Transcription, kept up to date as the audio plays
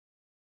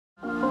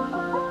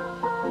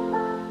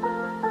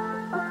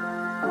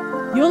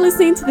You're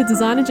listening to the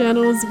Designer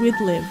Journals with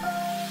Liv.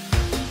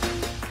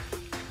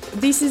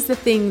 This is the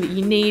thing that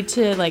you need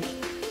to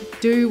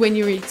do when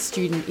you're a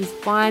student, is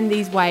find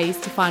these ways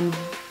to find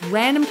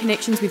random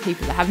connections with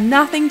people that have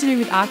nothing to do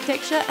with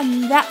architecture,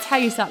 and that's how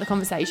you start the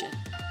conversation.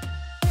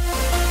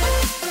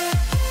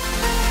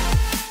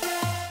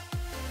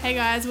 Hey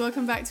guys,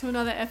 welcome back to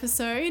another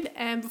episode.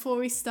 And before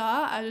we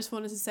start, I just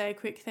wanted to say a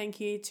quick thank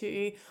you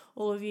to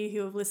all of you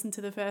who have listened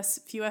to the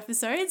first few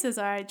episodes as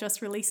I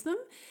just released them.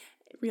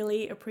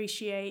 Really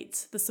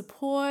appreciate the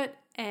support,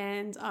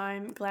 and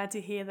I'm glad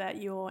to hear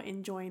that you're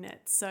enjoying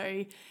it.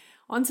 So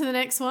on to the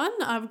next one.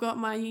 I've got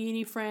my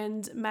uni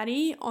friend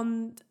Maddie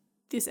on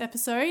this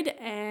episode,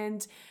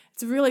 and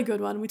it's a really good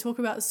one. We talk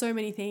about so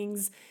many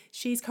things.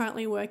 She's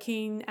currently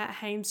working at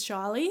Hames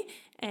Charlie,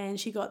 and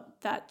she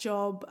got that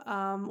job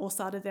or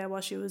started there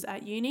while she was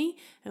at uni,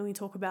 and we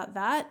talk about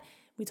that.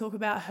 We talk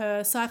about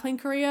her cycling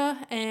career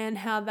and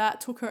how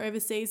that took her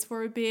overseas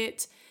for a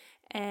bit,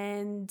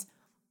 and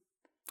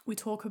we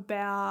talk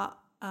about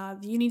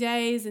the uni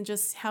days and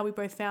just how we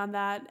both found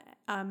that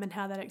and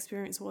how that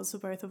experience was for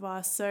both of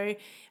us. So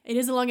it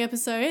is a long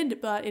episode,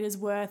 but it is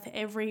worth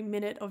every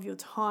minute of your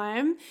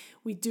time.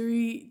 We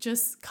do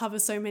just cover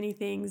so many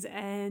things,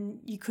 and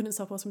you couldn't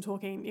stop us from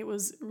talking. It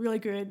was really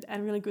good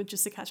and really good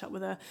just to catch up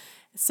with her.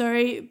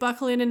 So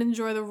buckle in and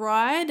enjoy the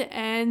ride,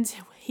 and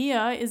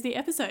here is the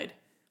episode.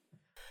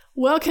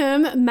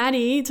 Welcome,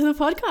 Maddie, to the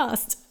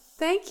podcast.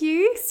 Thank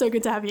you. So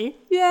good to have you.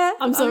 Yeah.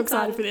 I'm so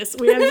excited for this.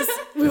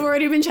 We've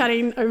already been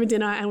chatting over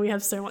dinner and we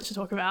have so much to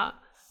talk about.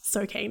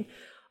 So keen.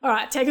 All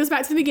right, take us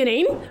back to the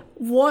beginning.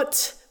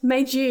 What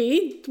made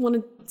you want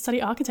to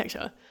study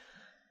architecture?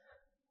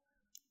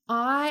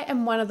 I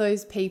am one of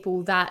those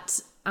people that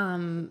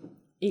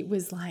it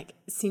was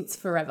since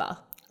forever.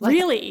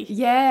 Really?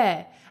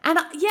 Yeah. And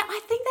I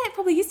think that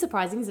probably is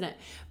surprising, isn't it?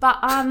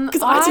 But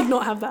because I did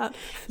not have that.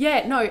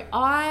 Yeah, no,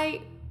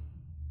 I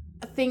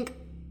think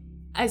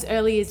as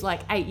early as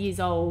 8 years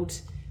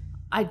old,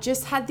 I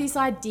just had this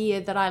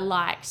idea that I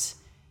liked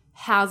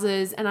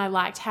houses, and I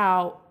liked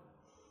how,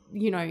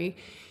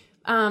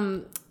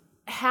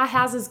 how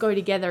houses go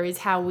together is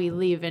how we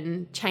live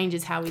and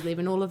changes how we live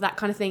and all of that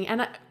kind of thing.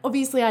 And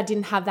obviously I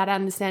didn't have that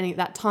understanding at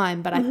that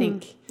time, but I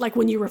think...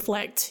 when you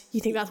reflect, you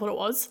think that's what it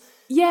was?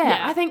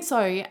 Yeah. I think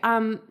so.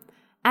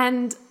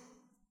 And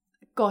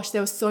gosh,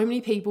 there were so many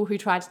people who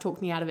tried to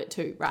talk me out of it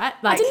too, right?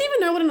 I didn't even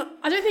know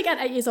I don't think at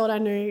 8 years old I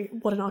knew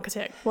what an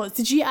architect was.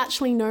 Did you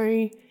actually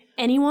know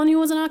anyone who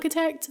was an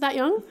architect that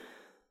young?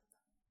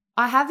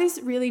 I have this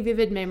really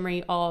vivid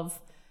memory of,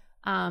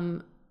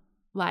 I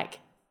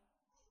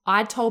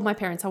told my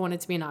parents I wanted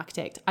to be an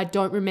architect. I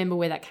don't remember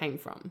where that came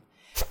from.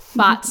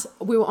 But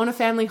we were on a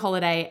family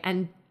holiday,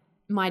 and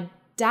my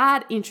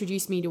dad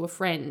introduced me to a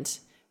friend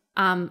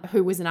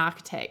who was an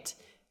architect,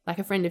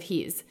 a friend of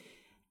his.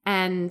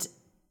 And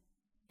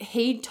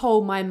he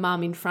told my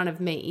mum in front of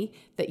me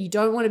that you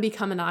don't want to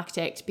become an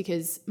architect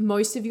because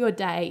most of your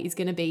day is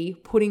going to be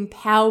putting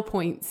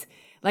PowerPoints,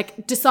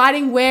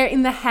 deciding where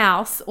in the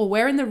house or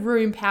where in the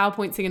room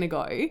PowerPoints are going to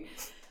go.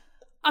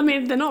 I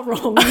mean, they're not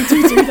wrong.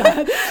 You do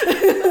that.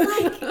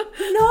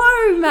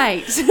 No,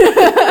 mate.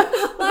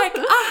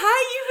 I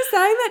hate you for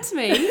saying that to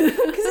me,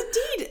 because it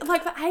did.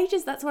 For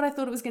ages, that's what I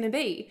thought it was going to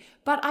be.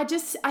 But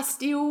I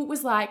still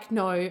was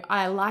no,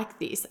 I like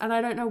this. And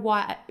I don't know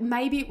why.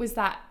 Maybe it was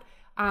that,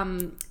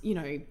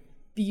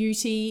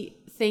 beauty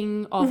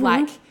thing of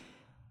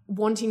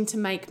wanting to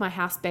make my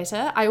house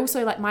better. I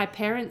also my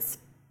parents,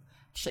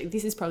 actually,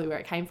 this is probably where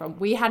it came from.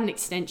 We had an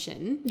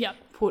extension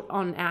put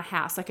on our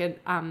house,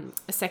 a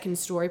second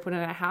story put on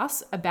our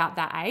house about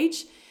that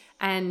age.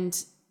 And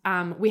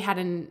we had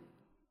an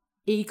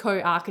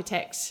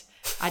eco-architect,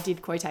 I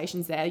did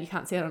quotations there, you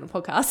can't see it on a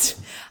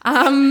podcast,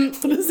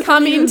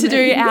 come in to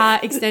do our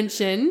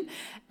extension.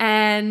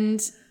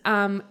 And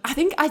I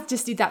think I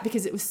just did that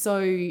because it was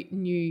so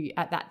new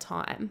at that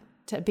time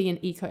to be an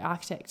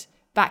eco-architect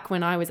back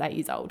when I was 8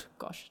 years old.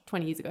 Gosh,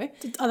 20 years ago.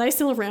 Are they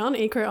still around,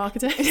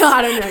 eco-architects?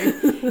 I don't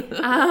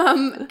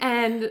know.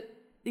 And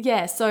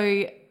yeah,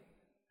 so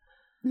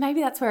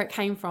maybe that's where it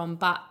came from.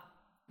 But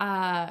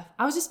I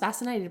was just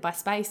fascinated by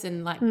space,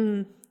 and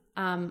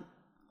I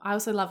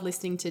also love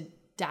listening to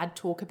Dad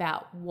talk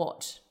about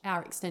what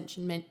our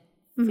extension meant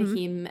for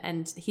him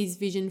and his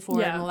vision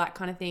for it and all that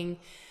kind of thing.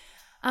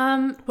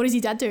 What does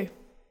your dad do?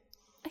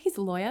 He's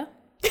a lawyer.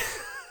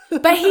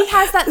 But he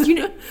has that,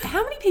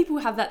 how many people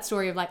have that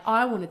story of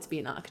I wanted to be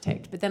an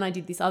architect, but then I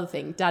did this other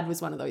thing. Dad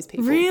was one of those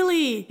people.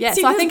 Really? Yeah,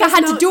 so I think I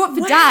had to do it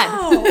for Dad.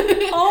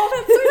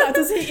 Oh,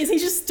 that's so nice. Is he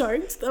just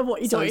stoked at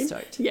what you're doing? So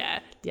stoked.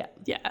 Yeah.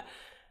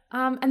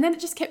 And then it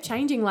just kept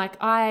changing.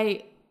 When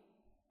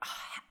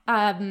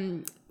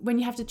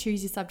you have to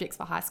choose your subjects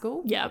for high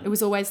school, it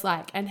was always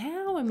and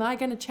how am I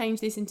going to change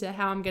this into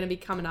how I'm going to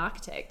become an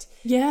architect?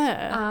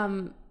 Yeah.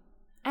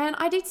 And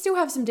I did still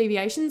have some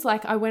deviations.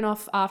 I went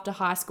off after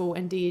high school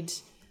and did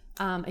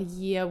a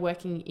year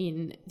working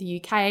in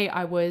the UK.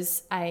 I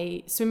was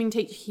a swimming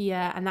teacher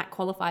here, and that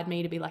qualified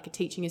me to be a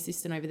teaching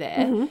assistant over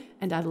there,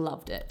 and I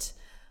loved it.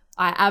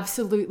 I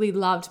absolutely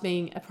loved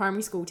being a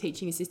primary school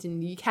teaching assistant in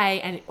the UK,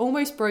 and it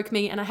almost broke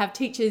me. And I have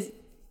teachers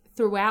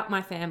throughout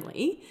my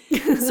family.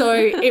 So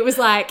it was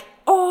like,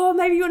 oh,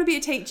 maybe you want to be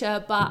a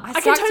teacher, but I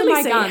stuck to my guns. I can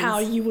totally see how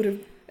you would have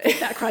fit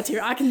that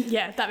criteria.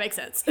 Yeah, that makes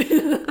sense.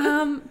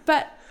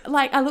 But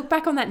like, I look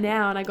back on that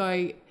now and I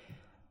go,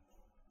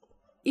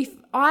 if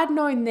I'd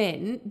known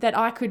then that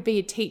I could be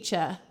a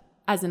teacher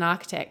as an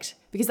architect,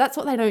 because that's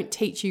what they don't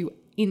teach you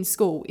in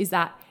school, is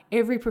that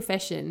every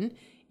profession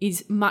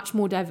is much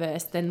more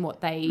diverse than what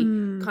they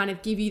kind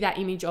of give you that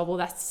image of, or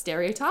that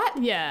stereotype.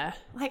 Yeah.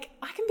 Like,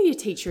 I can be a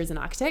teacher as an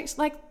architect.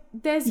 Like,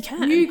 there's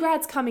new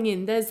grads coming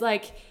in. There's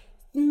like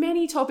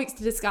many topics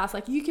to discuss.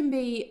 Like, you can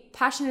be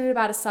passionate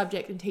about a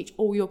subject and teach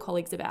all your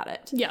colleagues about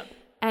it. Yeah.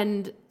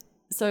 And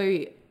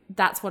so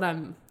that's what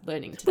I'm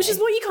learning today. Which is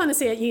what you kind of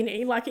see at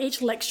uni. Like,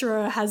 each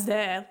lecturer has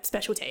their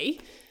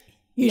specialty,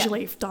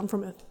 usually done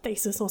from a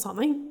thesis or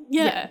something.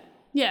 Yeah.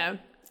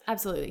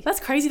 Absolutely. That's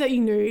crazy that you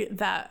knew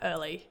that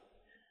early.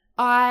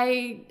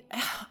 I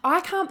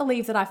can't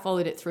believe that I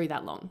followed it through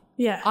that long.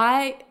 Yeah.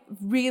 I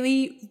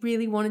really,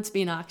 really wanted to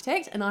be an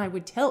architect, and I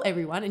would tell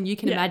everyone, and you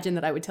can imagine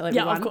that I would tell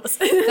everyone of course.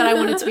 that I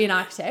wanted to be an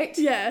architect.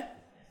 Yeah.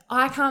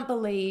 I can't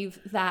believe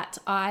that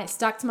I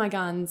stuck to my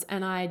guns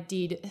and I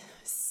did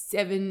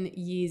 7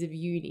 years of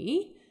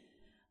uni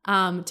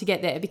to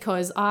get there,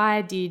 because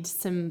I did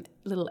some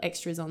little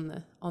extras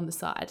on the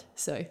side.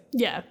 So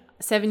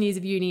 7 years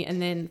of uni,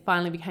 and then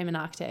finally became an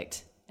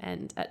architect.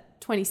 And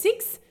at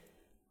 26,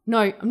 no,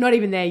 I'm not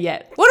even there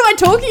yet. What am I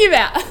talking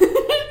about?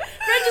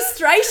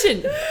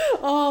 Registration.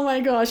 Oh my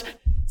gosh.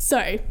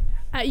 So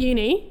at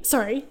uni,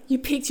 you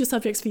picked your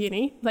subjects for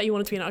uni that you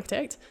wanted to be an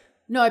architect.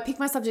 No, I picked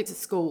my subjects at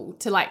school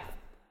to like.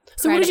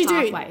 So what did you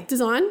do?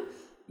 Design?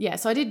 Yeah,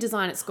 so I did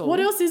design at school. What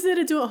else is there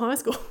to do at high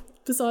school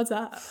besides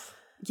that?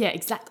 Yeah,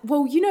 exactly.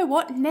 Well, you know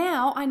what?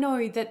 Now I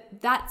know that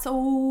that's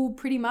all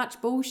pretty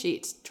much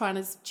bullshit, trying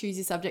to choose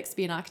your subjects to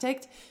be an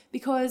architect,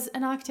 because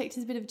an architect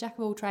is a bit of a jack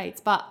of all trades.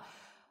 But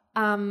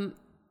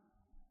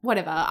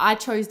whatever, I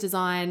chose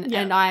design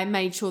and I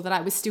made sure that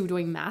I was still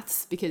doing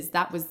maths, because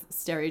that was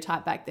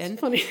stereotype back then.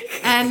 Funny.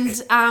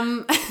 And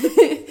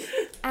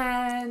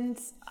and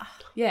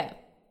yeah,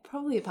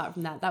 probably apart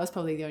from that was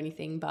probably the only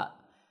thing. But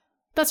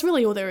that's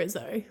really all there is,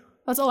 though.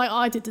 That's all. Like,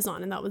 I did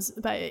design, and that was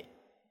about it.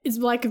 It's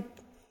like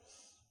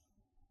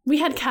we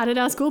had CAD at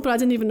our school, but I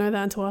didn't even know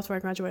that until after I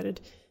graduated.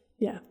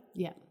 Yeah.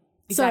 Yeah.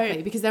 Exactly,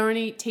 so, because they're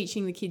only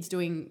teaching the kids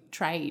doing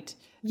trade.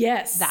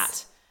 Yes.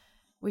 That,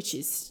 which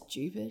is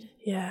stupid.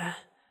 Yeah.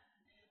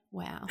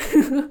 Wow.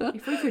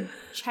 If we could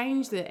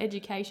change the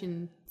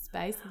education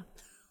space.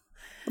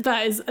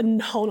 That is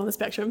a whole other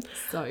spectrum.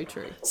 So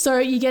true. So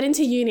you get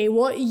into uni.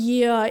 What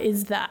year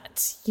is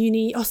that?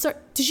 Uni. Oh, sorry.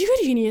 Did you go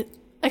to uni?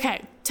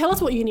 Okay. Tell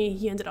us what uni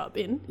you ended up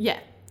in. Yeah.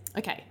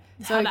 Okay.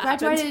 So I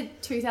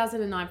graduated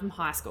 2009 from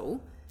high school.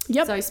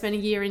 Yep. So I spent a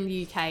year in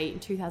the UK in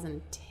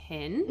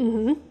 2010.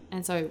 Mm-hmm.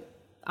 And so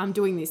I'm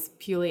doing this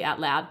purely out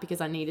loud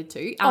because I needed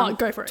to.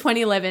 Go for it.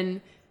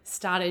 2011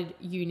 started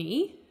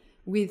uni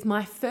with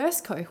my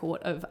first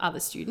cohort of other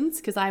students,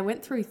 because I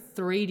went through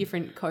 3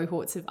 different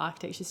cohorts of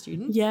architecture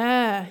students.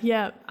 Yeah,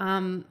 yeah.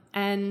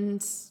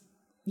 And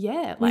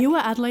yeah. Were you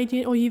at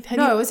Adelaide or you've had...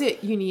 No, I was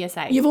at Uni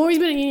SA. You've always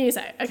been at Uni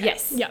SA? Okay.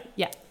 Yes. Yeah.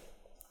 Yeah.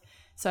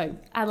 So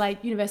Adelaide,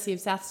 University of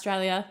South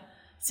Australia.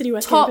 City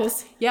West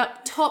campus.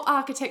 Yep. Top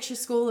architecture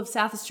school of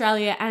South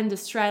Australia and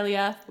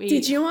Australia.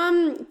 Did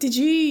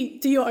you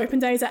do your open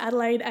days at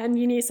Adelaide and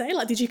Uni SA?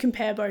 Like, did you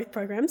compare both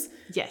programs?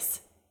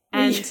 Yes.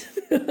 And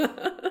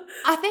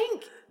I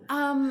think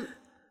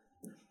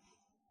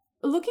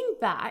looking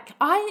back,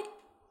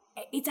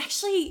 it's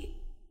actually,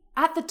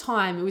 at the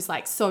time, it was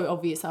like so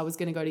obvious I was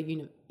going to go to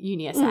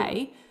Uni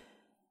SA.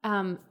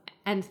 And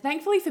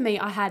thankfully for me,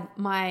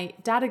 my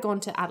dad had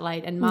gone to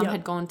Adelaide and mum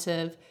had gone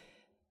to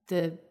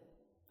the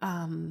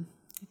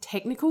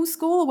technical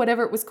school or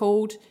whatever it was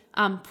called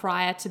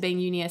prior to being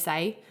Uni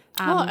SA.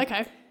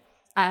 Okay.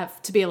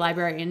 To be a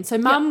librarian. So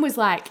mum was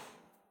like,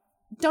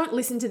 don't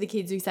listen to the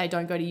kids who say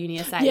don't go to Uni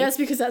SA. Yes,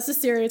 because that's the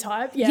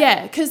stereotype. Yeah.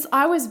 Yeah, because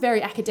I was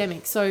very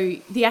academic. So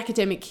the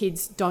academic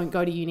kids don't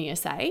go to Uni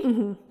SA.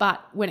 Mm-hmm.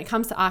 But when it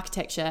comes to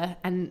architecture,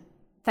 and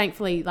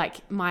thankfully,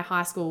 like, my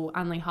high school,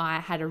 Unley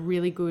High, had a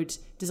really good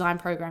design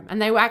program. And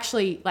they were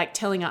actually like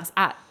telling us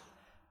at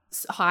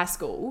high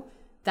school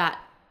that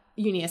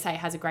Uni SA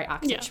has a great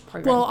architecture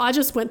program. Well, I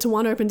just went to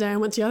one open day and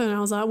went to the other, and I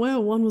was like,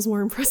 well, one was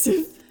more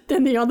impressive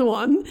than the other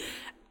one.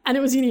 And it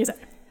was Uni SA.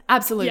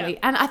 Absolutely. Yeah.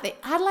 And I think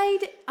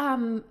Adelaide,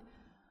 I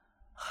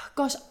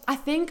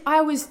think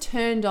I was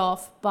turned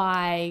off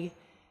by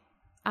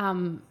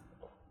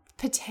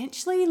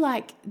potentially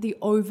like the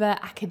over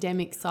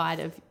academic side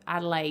of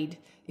Adelaide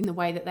in the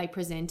way that they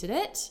presented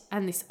it,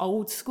 and this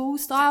old school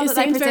style that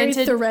they presented. It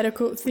seems very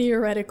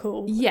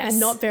theoretical. Yes. And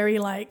not very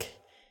like,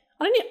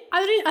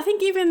 I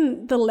think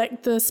even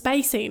the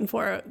space scene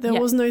for it, there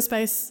was no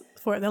space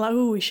for it. They're like,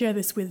 oh, we share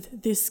this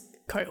with this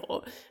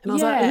cohort. And I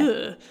was like,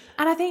 ugh.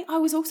 And I think I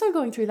was also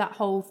going through that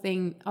whole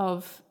thing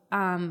of,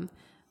 can't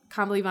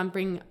believe I'm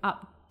bringing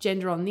up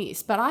gender on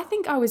this, but I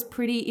think I was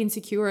pretty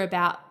insecure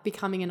about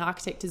becoming an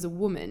architect as a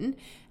woman.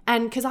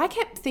 And because I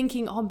kept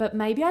thinking, oh, but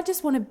maybe I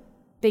just want to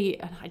be,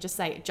 and I just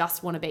say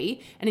just want to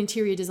be an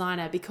interior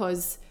designer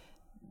because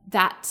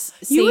that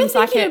seems like you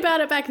were thinking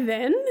about it back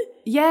then?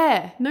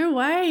 Yeah. No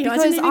way. Because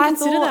I didn't even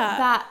consider thought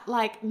that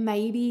like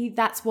maybe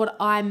that's what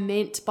I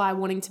meant by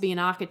wanting to be an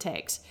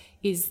architect,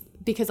 is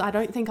because I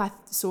don't think I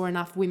saw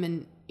enough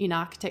women in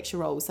architecture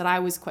roles that I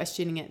was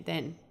questioning it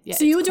then. Yeah.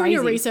 So you were doing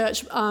your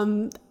research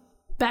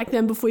back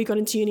then before you got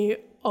into uni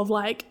of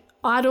like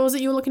idols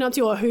that you were looking up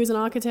to, or who's an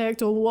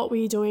architect, or what were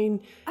you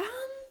doing?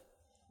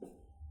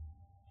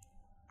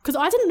 Because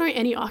I didn't know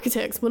any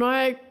architects. When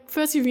I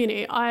first year of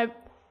uni,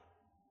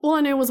 all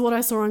I knew was what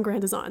I saw on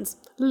Grand Designs.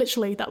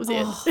 Literally, that was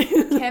it.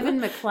 Kevin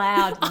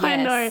McLeod, yes. I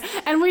know.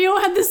 And we all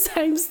had the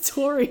same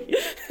story.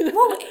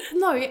 Well,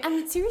 no,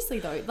 and seriously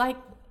though, like,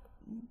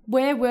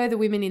 where were the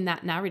women in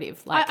that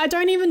narrative? Like, I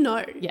don't even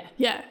know. Yeah.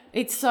 Yeah.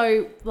 It's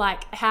so,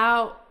 like,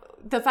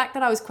 the fact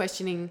that I was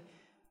questioning,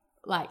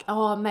 like,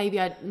 oh, maybe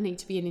I need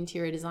to be an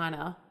interior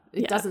designer,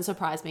 it doesn't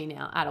surprise me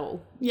now at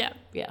all. Yeah.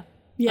 Yeah.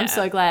 Yeah. I'm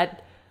so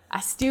glad.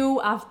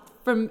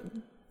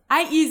 From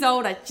 8 years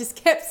old, I just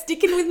kept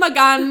sticking with my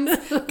guns,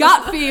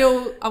 gut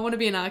feel, I want to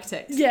be an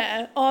architect.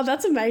 Yeah. Oh,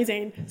 that's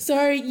amazing.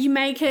 So you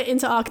make it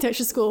into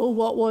architecture school.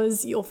 What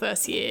was your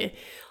first year?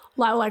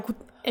 Like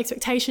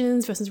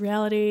expectations versus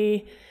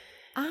reality?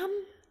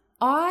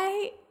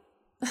 I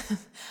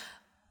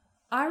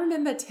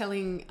remember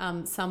telling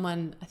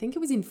someone, I think it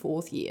was in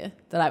fourth year,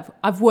 that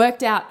I've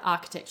worked out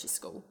architecture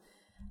school.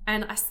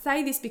 And I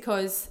say this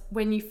because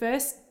when you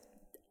first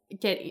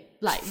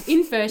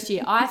in first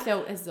year, I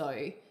felt as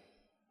though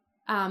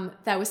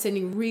they were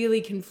sending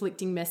really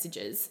conflicting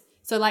messages.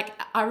 So like,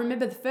 I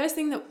remember the first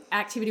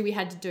activity we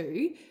had to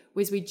do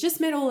was we just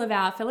met all of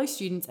our fellow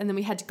students, and then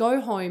we had to go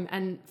home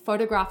and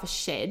photograph a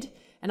shed,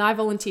 and I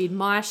volunteered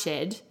my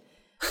shed.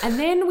 And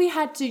then we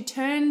had to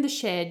turn the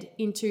shed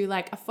into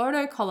like a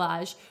photo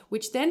collage,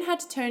 which then had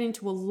to turn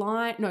into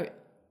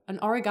an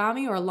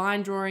origami or a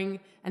line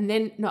drawing, and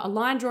then an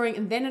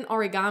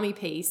origami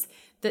piece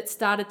that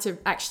started to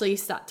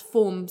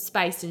form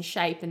space and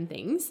shape and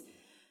things.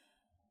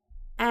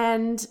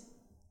 And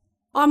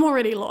I'm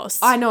already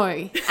lost. I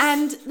know.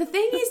 And the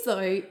thing is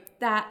though,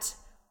 that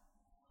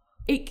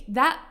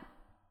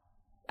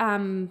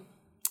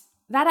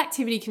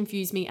activity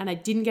confused me and I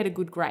didn't get a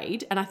good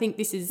grade. And I think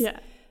this is,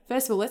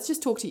 first of all, let's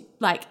just talk to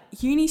like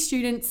uni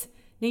students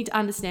need to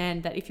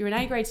understand that if you're an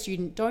A grade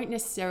student, don't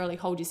necessarily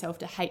hold yourself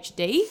to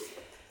HD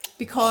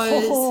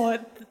because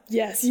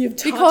yes, you've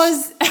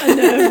touched a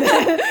nerve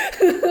there.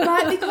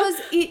 But because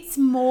it's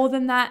more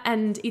than that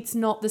and it's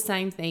not the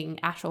same thing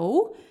at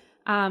all.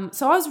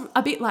 So I was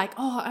a bit like,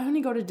 I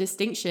only got a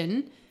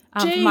distinction.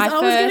 Jeez, I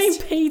was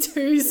getting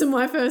P2s in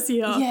my first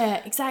year.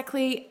 Yeah,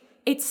 exactly.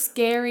 It's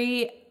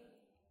scary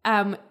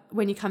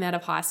when you come out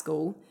of high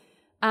school.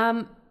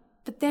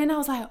 But then I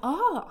was like,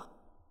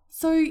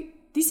 so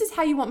this is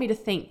how you want me to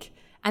think.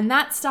 And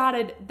that's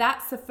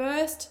the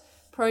first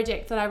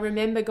project that I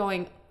remember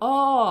going,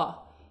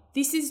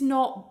 this is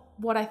not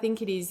what I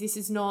think it is. This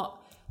is not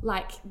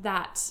like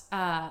that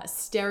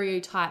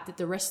stereotype that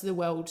the rest of the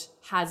world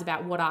has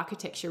about what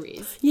architecture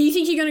is. You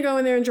think you're going to go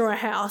in there and draw a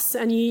house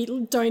and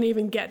you don't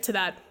even get to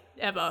that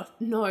ever.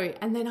 No.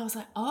 And then I was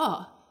like,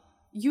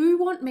 you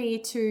want me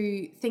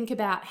to think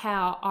about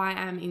how I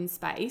am in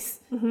space,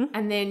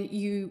 and then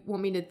you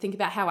want me to think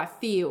about how I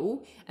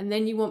feel, and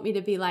then you want me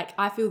to be like,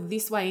 I feel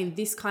this way in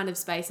this kind of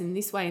space and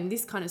this way in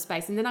this kind of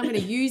space, and then I'm going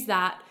to use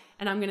that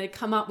and I'm going to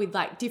come up with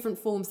like different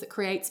forms that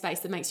create space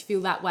that makes you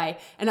feel that way.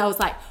 And I was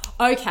like,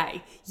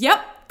 okay,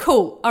 yep,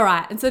 cool, all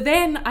right. And so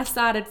then I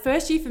started,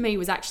 first year for me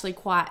was actually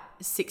quite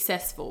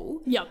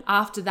successful. Yep.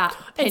 After that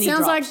penny It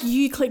sounds dropped. like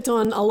you clicked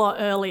on a lot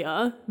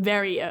earlier,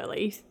 very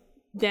early,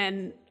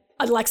 than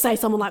like say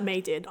someone like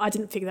me did. I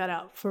didn't figure that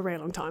out for a very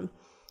long time.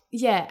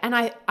 Yeah, and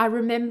I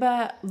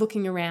remember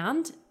looking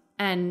around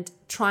and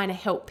trying to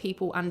help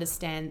people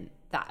understand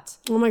that.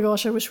 Oh my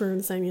gosh, I wish we were in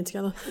the same year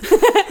together.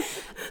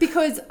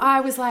 Because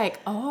I was like,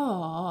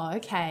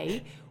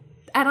 okay.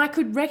 And I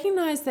could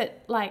recognize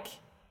that like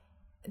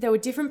there were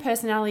different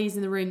personalities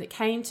in the room that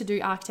came to do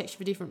architecture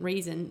for different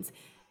reasons.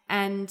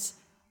 And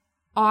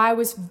I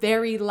was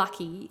very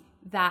lucky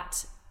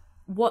that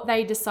what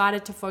they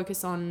decided to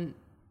focus on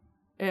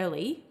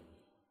early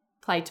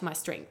played to my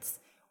strengths.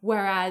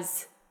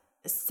 Whereas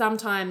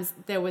sometimes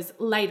there was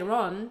later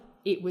on,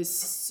 it was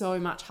so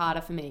much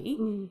harder for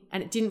me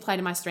and it didn't play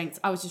to my strengths.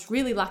 I was just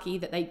really lucky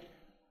that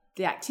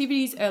the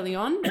activities early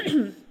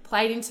on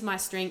played into my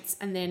strengths,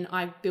 and then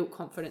I built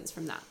confidence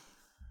from that.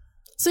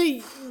 So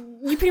you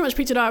pretty much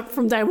picked it up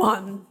from day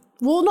one.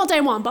 Well, not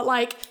day one, but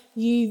like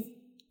you,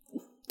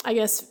 I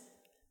guess,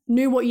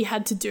 knew what you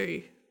had to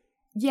do.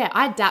 Yeah,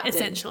 I adapted.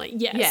 Essentially,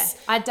 yes.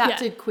 Yeah, I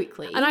adapted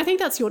quickly. And I think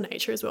that's your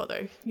nature as well,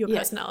 though, your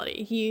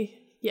personality.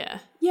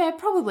 Yeah,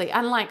 probably.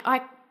 And like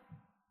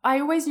I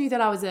always knew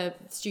that I was a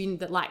student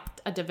that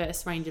liked a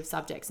diverse range of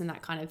subjects and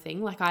that kind of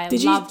thing. Like I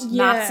loved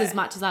maths as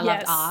much as I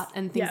loved art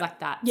and things like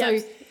that. Yep.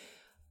 So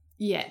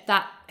yeah,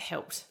 that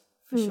helped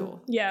for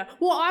sure. Yeah.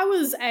 Well, I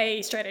was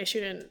a straight A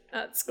student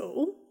at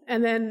school,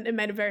 and then it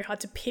made it very hard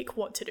to pick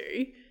what to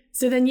do.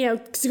 So then,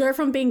 to go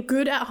from being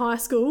good at high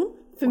school,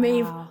 for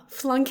me,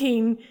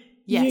 flunking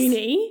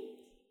uni,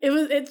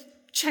 it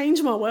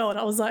changed my world.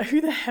 I was like,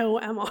 who the hell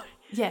am I?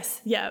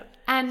 Yes. Yeah.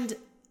 And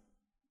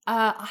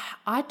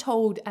I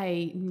told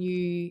a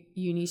new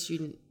uni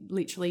student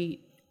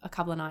literally a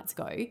couple of nights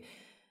ago,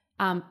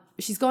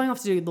 she's going off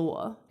to do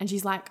law, and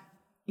she's like,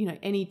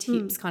 any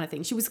tips kind of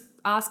thing. She was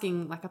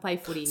asking, like, I play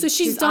footy. So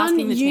she's done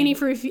uni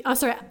for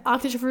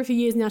architecture for a few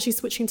years now. She's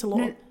switching to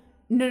law.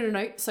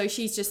 No. So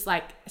she's just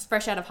like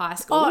fresh out of high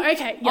school. Oh,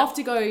 okay. Yep. Off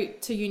to go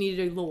to uni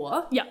to do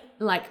law. Yeah.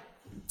 Like,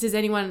 does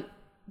anyone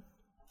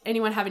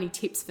have any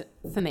tips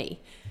for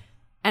me?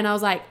 And I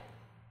was like,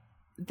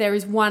 there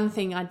is one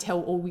thing I'd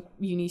tell all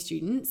uni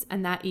students,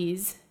 and that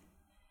is,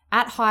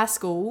 at high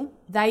school,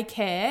 they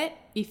care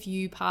if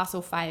you pass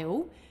or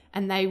fail,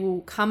 and they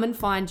will come and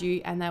find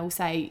you and they will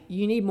say,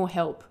 you need more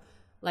help.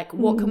 Like,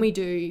 what can we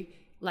do?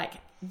 Like,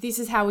 this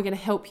is how we're going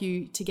to help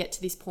you to get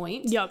to this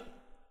point. Yep.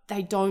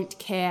 They don't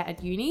care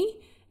at uni,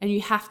 and you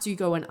have to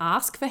go and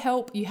ask for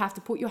help. You have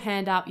to put your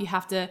hand up. You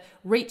have to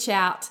reach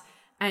out,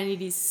 and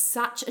it is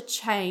such a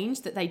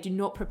change that they do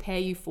not prepare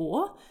you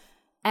for.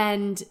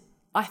 And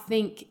I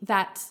think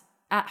that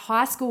at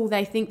high school,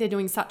 they think they're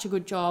doing such a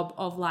good job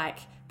of like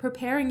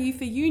preparing you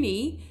for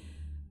uni,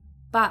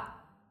 but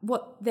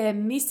what they're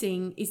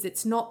missing is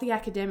it's not the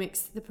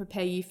academics that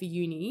prepare you for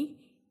uni.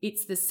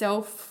 It's the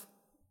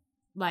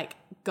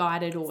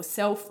guided or it's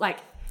like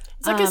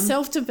a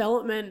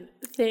self-development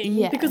thing.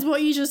 Yeah. Because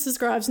what you just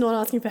described is not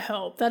asking for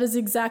help. That is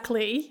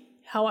exactly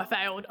how I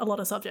failed a lot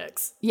of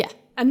subjects. Yeah.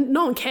 And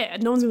no one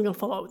cared. No one's going to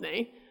follow up with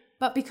me.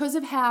 But because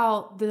of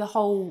how the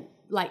whole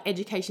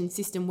education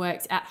system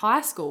works at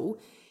high school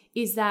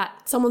is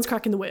that someone's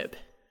cracking the whip.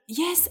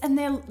 Yes. And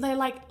they're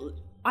like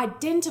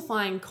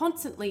identifying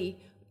constantly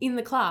in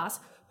the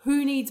class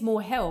who needs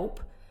more help.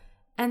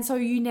 And so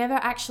you never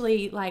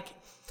actually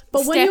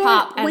but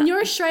when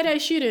you're a straight A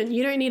student,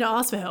 you don't need to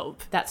ask for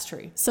help. That's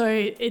true. So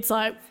it's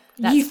like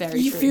you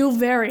feel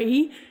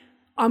very,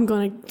 I'm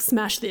going to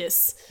smash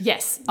this.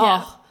 Yes.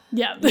 Yeah. Oh,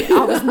 yeah.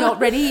 I was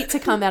not ready to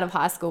come out of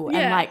high school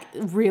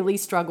and really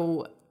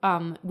struggle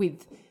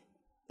with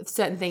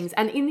certain things.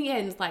 And in the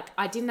end,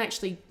 I didn't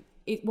actually,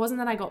 it wasn't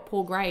that I got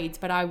poor grades,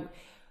 but I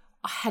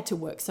had to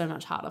work so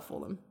much harder for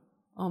them.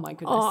 Oh my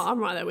goodness. Oh, I'm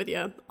right there with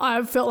you.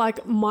 I felt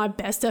like my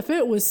best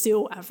effort was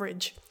still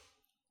average.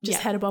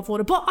 Just head above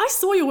water. But I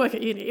saw your work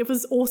at uni. It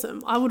was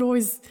awesome. I would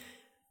always,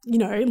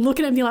 look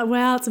at it and be like,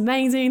 wow, it's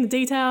amazing, the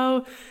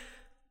detail,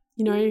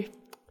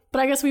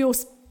 But I guess we all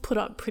put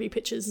up pretty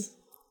pictures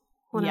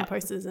on our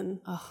posters and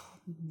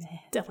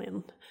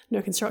definitely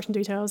no construction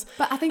details.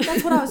 But I think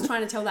that's what I was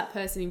trying to tell that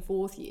person in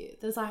fourth year.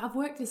 There's I've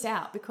worked this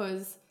out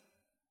because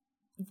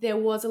there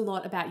was a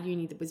lot about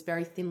uni that was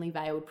very thinly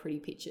veiled pretty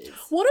pictures.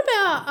 What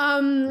about,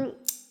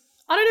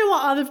 I don't know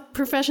what other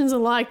professions are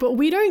like, but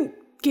we don't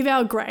give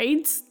our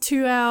grades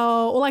to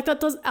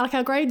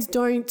our grades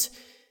don't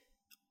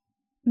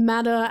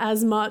matter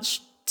as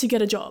much to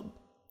get a job.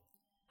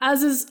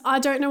 I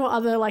don't know what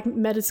other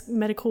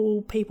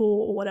medical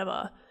people or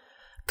whatever,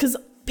 because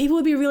people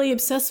would be really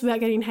obsessed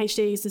about getting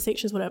HDs,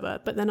 distinctions, whatever.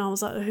 But then I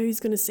was like, who's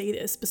going to see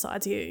this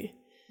besides you?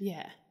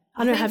 Yeah.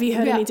 I don't know. Have you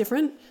heard any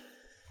different?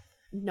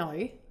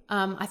 No.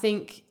 I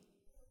think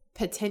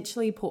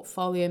potentially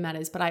portfolio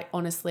matters, but I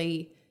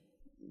honestly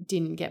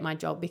didn't get my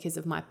job because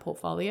of my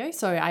portfolio.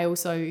 So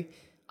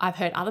I've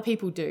heard other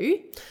people do,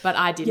 but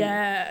I didn't.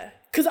 Yeah.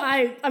 Because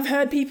I've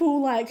heard people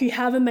who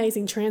have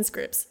amazing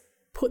transcripts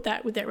put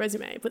that with their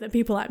resume, but then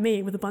people like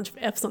me with a bunch of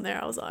Fs on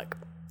there, I was like,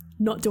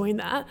 not doing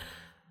that.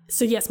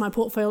 So yes, my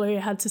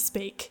portfolio had to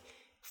speak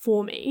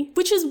for me,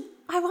 which is,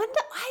 I wonder,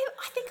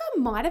 I think I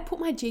might have put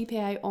my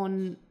GPA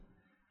on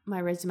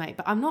my resume,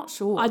 but I'm not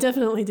sure. I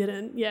definitely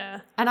didn't.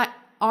 Yeah. And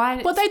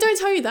but they don't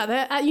tell you that.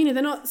 They're at uni.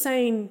 They're not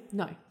saying,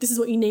 no, this is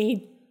what you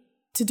need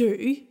to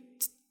do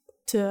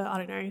to, I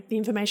don't know, the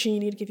information you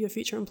need to give your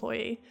future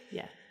employee.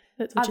 Yeah.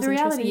 The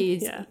reality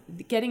is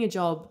getting a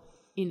job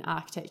in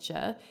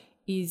architecture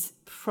is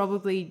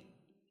probably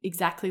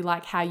exactly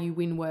like how you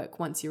win work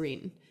once you're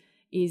in,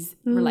 is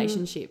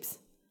relationships.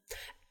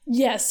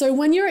 Yeah, so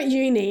when you're at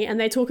uni and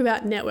they talk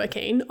about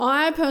networking,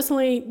 I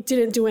personally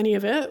didn't do any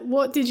of it.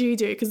 What did you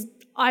do? Because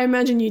I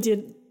imagine you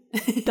did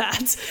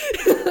that.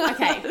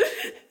 Okay.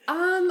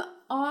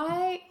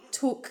 I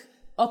took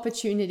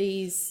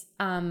opportunities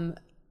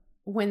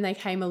when they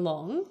came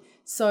along.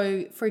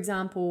 So, for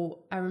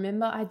example, I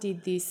remember I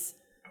did this,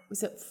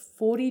 was it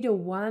 40 to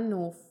 1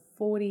 or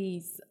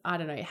 40s? I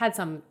don't know. It had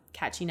some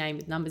catchy name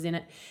with numbers in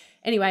it.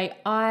 Anyway,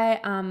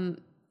 I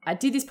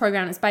did this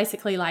program. It's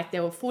basically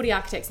there were 40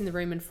 architects in the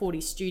room and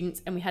 40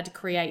 students, and we had to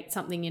create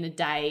something in a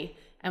day,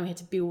 and we had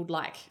to build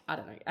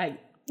a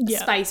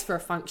space for a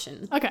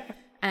function. Okay.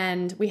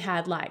 And we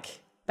had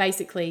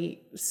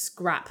basically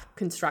scrap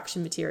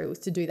construction materials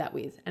to do that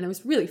with, and it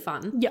was really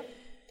fun. Yeah.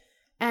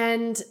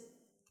 And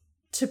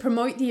to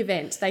promote the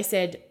event, they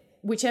said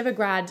whichever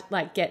grad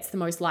gets the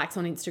most likes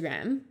on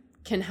Instagram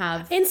can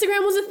have...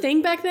 Instagram was a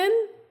thing back then?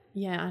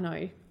 Yeah, I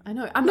know.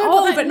 I'm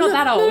old, but not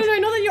that old. No,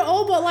 not that you're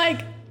old, but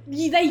like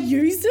they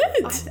used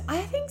it.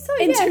 I think so.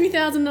 In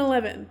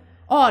 2011.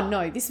 Oh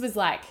no, this was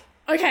like.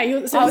 Okay, I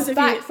was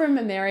back from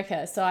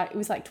America, so it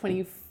was like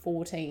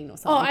 2014 or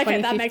something. Oh,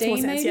 okay, that makes more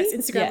sense. Maybe? Yes,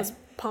 Instagram was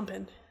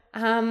pumping.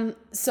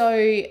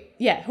 So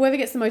yeah, whoever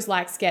gets the most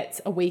likes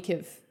gets a week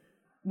of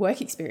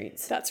work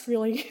experience. That's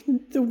really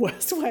the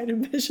worst way to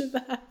measure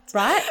that.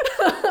 Right?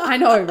 I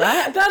know,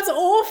 right? That's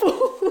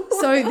awful.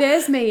 So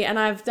there's me, and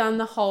I've done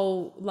the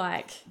whole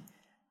like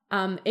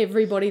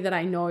everybody that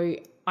I know,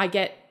 I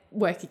get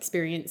work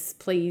experience,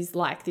 please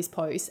like this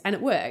post, and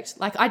it worked.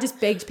 Like I just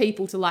begged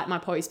people to like my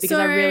post because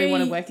I really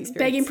wanted work experience.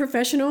 Begging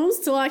professionals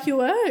to like your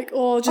work,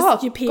 or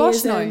just your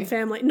peers and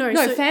family? No,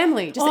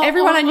 family. Just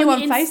everyone I knew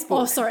on Facebook.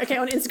 Oh, sorry. Okay,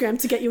 on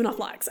Instagram to get you enough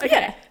likes. Okay,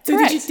 yeah, so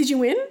did you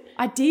win?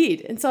 I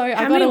did, and so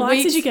how many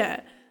likes did you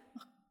get?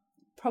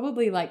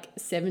 Probably like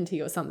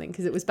 70 or something,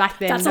 because it was back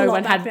then. That's no a lot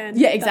one back had. Then.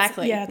 Yeah,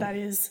 exactly. That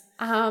is.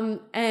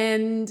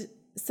 And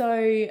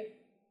so.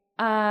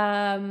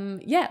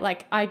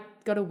 Like I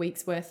got a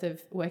week's worth of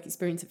work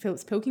experience at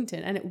Phillips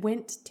Pilkington, and it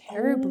went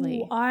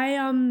terribly. I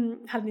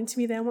had an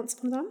interview there once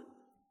upon a time.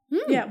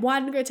 Yeah, why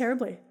didn't it go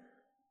terribly?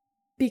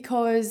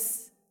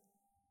 Because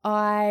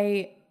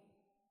and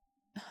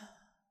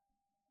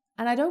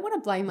I don't want to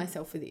blame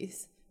myself for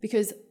this,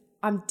 because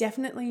I'm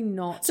definitely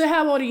not. So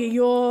how old are you?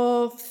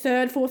 Your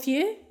third, fourth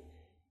year?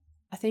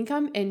 I think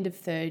I'm end of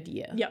third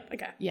year. Yep.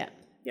 Okay. Yeah.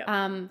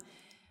 Yep.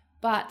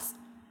 But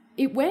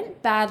it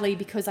went badly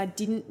because I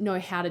didn't know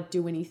how to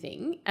do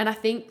anything. And I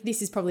think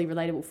this is probably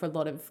relatable for a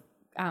lot of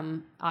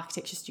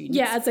architecture students.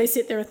 Yeah, as they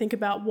sit there and think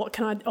about what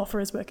can I offer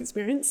as work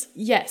experience.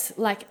 Yes,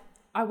 like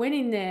I went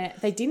in there,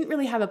 they didn't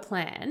really have a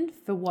plan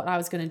for what I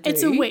was going to do.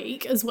 It's a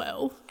week as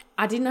well.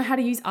 I didn't know how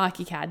to use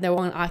ArchiCAD. They were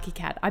on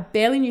ArchiCAD. I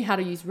barely knew how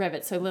to use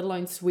Revit, so let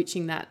alone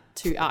switching that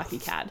to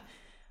ArchiCAD.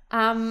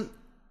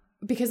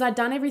 Because I'd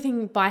done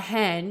everything by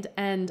hand,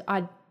 and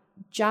I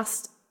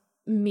just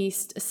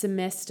missed a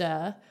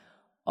semester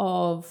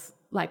of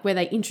like where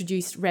they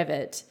introduced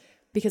Revit,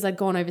 because I'd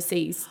gone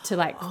overseas to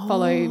like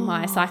follow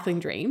my cycling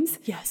dreams.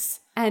 Yes.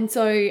 And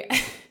so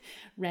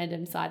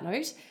random side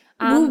note.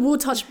 We'll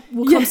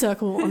come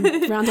circle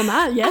round on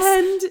that. Yes.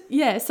 And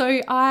yeah,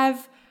 so I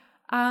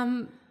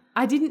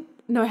didn't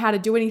know how to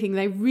do anything.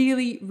 They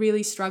really,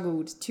 really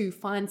struggled to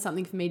find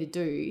something for me to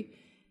do.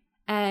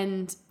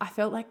 And I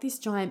felt like this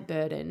giant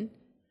burden.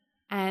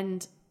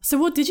 And so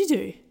what did you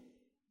do?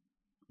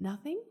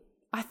 Nothing.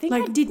 I think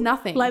I did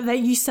nothing. Like that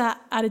you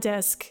sat at a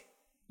desk?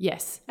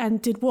 Yes.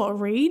 And did what?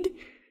 Read?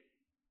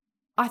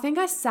 I think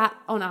I sat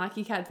on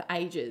ArchiCAD for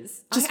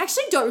ages. I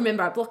actually don't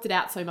remember. I blocked it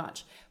out so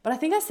much. But I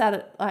think I sat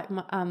at like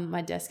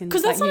my desk and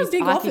because that's not a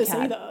big ArchiCAD. office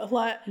either.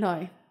 Like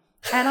no.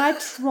 And I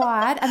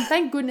tried, and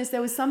thank goodness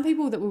there was some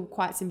people that were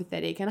quite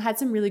sympathetic, and I had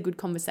some really good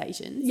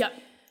conversations. Yep.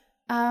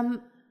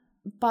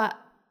 But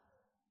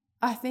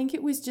I think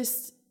it was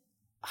just,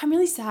 I'm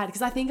really sad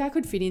because I think I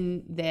could fit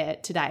in there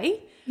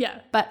today.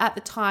 Yeah. But at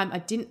the time, I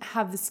didn't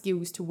have the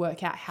skills to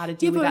work out how to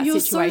deal with that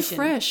situation. Yeah, but you're so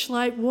fresh.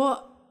 Like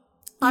what?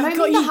 I don't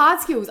mean the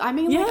hard skills. I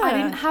mean, like, I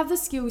didn't have the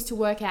skills to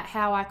work out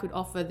how I could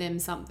offer them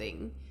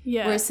something.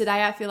 Yeah. Whereas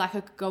today, I feel like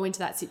I could go into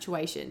that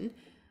situation.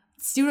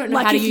 Still don't know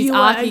how to use ArchiCAD.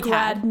 Like if you were a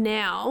grad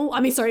now,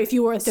 if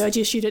you were a third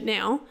year student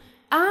now.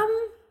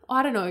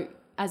 I don't know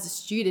as a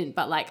student,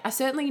 but like I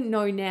certainly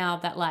know now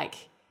that like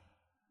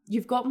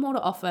you've got more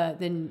to offer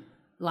than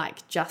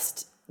like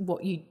just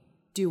what you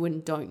do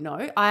and don't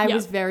know. I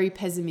was very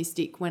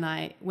pessimistic when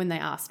they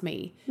asked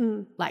me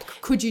like,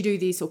 could you do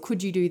this or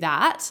could you do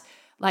that?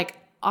 Like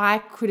I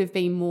could have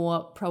been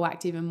more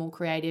proactive and more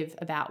creative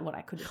about what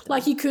I could have done.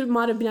 Like you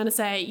might have been able to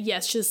say,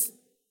 yes, just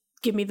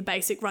give me the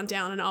basic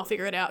rundown and I'll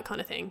figure it out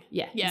kind of thing.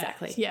 Yeah,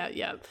 exactly.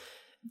 Yeah.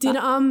 Did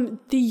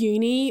the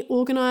uni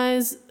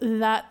organise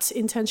that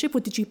internship,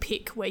 or did you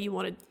pick where you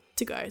wanted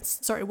to go?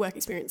 Sorry, work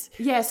experience.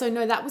 Yeah, so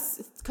no, that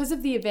was because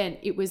of the event.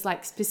 It was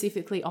like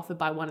specifically offered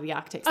by one of the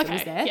architects that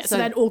was there. Yeah, so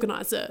they'd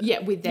organised it. Yeah,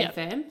 with their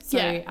firm. So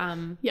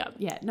no,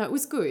 it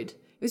was good.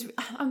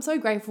 I'm so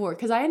grateful for it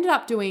because I ended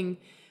up doing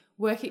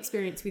work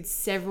experience with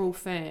several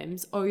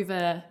firms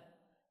over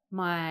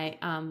my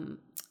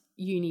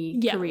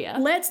uni career.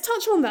 Let's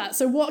touch on that.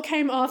 So what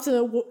came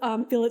after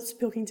Phillips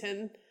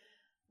Pilkington?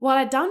 Well,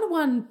 I'd done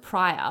one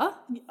prior.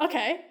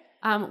 Okay.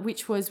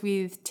 Which was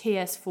with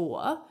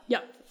TS4.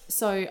 Yep.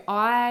 So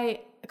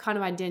I kind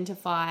of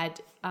identified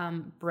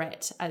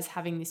Brett as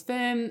having this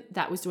firm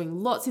that was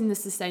doing lots in the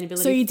sustainability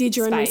space. So you did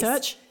your own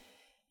research?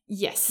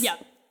 Yes.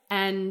 Yep.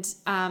 And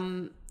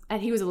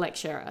he was a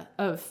lecturer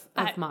of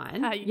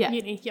mine.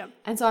 Uni, yep.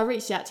 And so I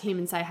reached out to him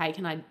and say, hey,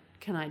 can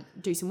I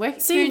do some work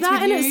experience with you? See,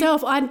 that in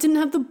itself, I didn't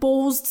have the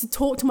balls to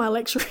talk to my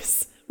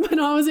lecturers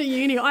when I was at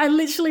uni. I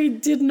literally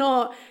did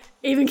not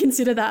even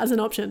consider that as an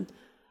option.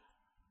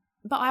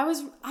 But I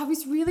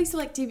was really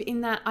selective in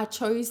that I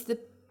chose the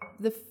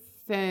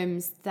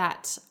firms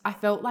that I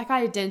felt like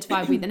I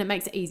identified with, and it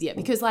makes it easier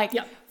because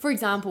for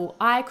example,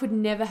 I could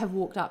never have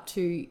walked up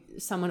to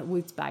someone at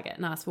Woods Bagot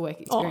and asked for work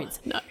experience.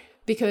 Oh, no.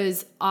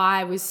 because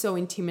I was so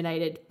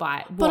intimidated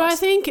by what but I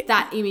think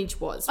that image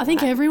was. I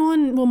think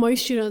everyone, well,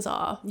 most students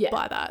are Yeah.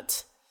 by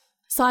that.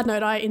 Side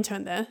note, I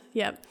interned there.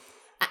 Yeah.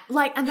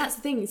 Like, and that's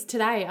the thing is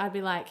today I'd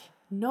be like,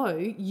 no,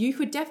 you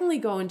could definitely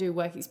go and do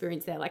work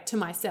experience there, like to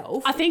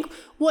myself. I think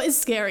what is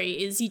scary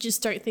is you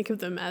just don't think of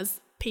them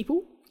as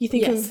people. You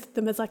think of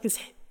them as like this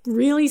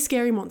really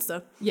scary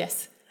monster.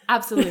 Yes,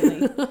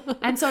 absolutely.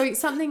 And so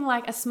something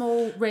like a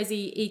small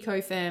resi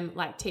eco firm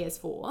like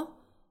TS4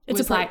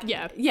 was like,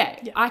 yeah,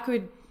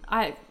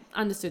 I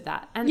understood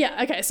that. And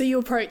yeah, okay, so you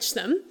approached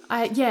them.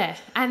 And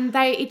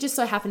it just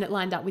so happened it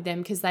lined up with them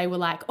because they were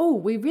like, oh,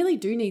 we really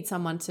do need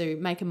someone to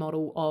make a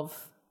model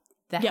of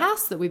the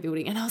house that we're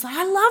building. And I was like,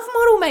 I love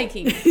model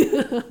making.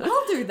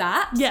 I'll do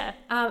that. Yeah.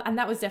 And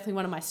that was definitely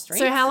one of my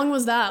strengths. So how long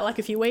was that? Like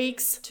a few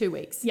weeks? 2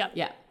 weeks. Yep.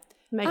 Yeah.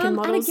 Making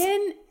models. And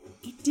again,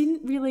 it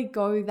didn't really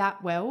go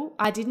that well.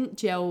 I didn't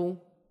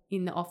gel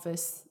in the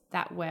office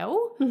that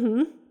well.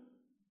 Mm-hmm.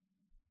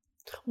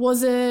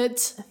 Was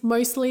it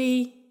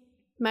mostly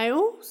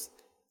males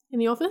in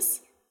the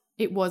office?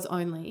 It was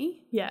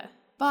only. Yeah.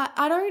 But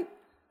I'm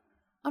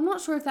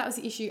not sure if that was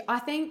the issue. I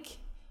think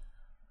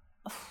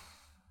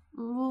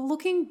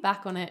looking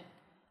back on it,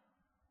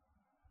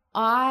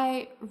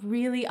 I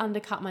really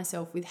undercut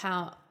myself with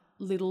how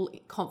little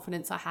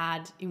confidence I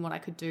had in what I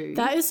could do.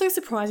 That is so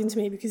surprising to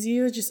me because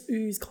you just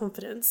ooze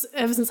confidence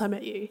ever since I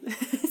met you.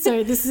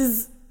 So this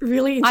is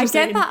really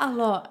interesting. I get that a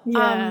lot.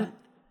 Yeah.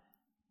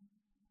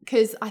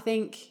 Because I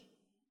think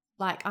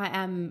like I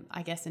am,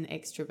 I guess, an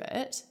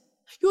extrovert.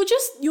 You're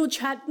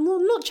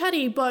not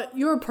chatty, but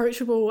you're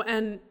approachable,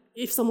 and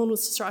if someone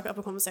was to strike up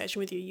a conversation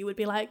with you, you would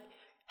be like,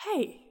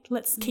 hey,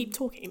 let's keep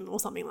talking or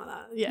something like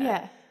that. Yeah.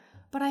 Yeah.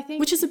 But I think...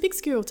 Which is a big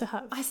skill to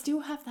have. I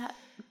still have that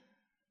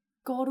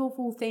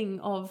god-awful thing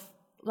of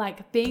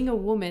like being a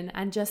woman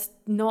and just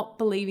not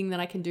believing that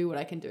I can do what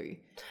I can do.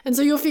 And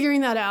so you're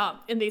figuring that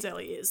out in these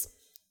early years.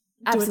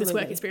 Absolutely. Doing this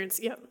work experience.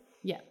 Yep.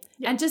 Yeah.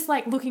 And just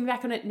like looking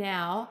back on it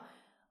now,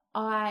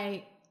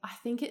 I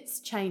think it's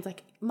changed.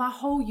 Like my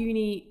whole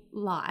uni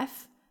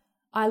life,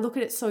 I look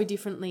at it so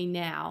differently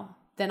now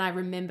than I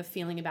remember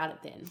feeling about it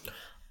then.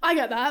 I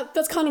get that.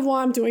 That's kind of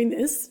why I'm doing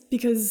this,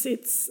 because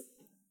it's...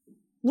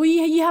 Well,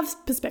 you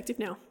have perspective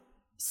now.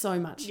 So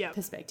much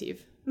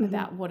perspective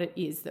about what it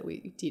is that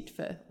we did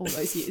for all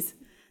those years.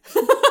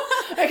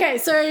 Okay,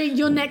 so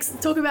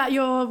talk about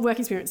your work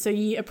experience. So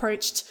you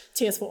approached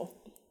TS4.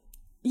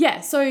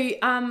 Yeah, so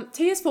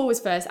TS4 was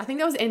first. I think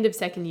that was end of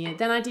second year.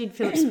 Then I did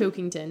Phillips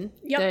Pilkington,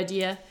 third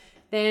year.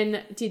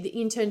 Then did the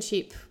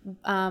internship,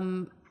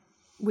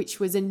 which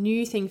was a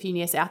new thing for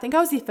uni. I think I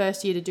was the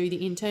first year to do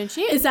the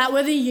internship. Is that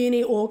where the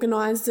uni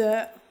organised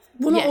it?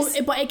 Well, yes.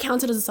 But it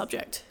counted as a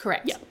subject.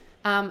 Correct. Yeah.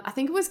 I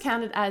think it was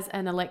counted as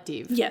an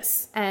elective.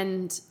 Yes.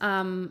 And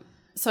I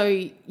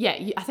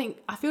think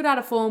I filled out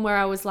a form where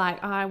I was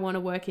like, I want to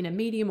work in a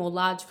medium or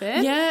large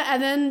firm. Yeah,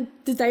 and then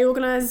did they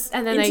organise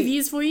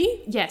interviews for you?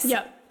 Yes.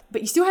 Yeah.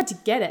 But you still had to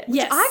get it.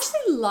 Yes. I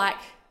actually like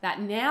that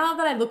now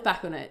that I look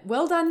back on it.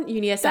 Well done,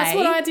 UniSA. That's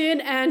what I did,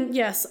 and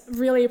yes,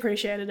 really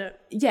appreciated it.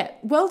 Yeah.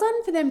 Well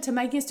done for them to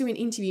make us do an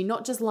interview,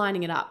 not just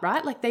lining it up,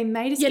 right? Like they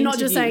made us interview. Not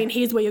just saying,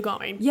 here's where you're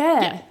going.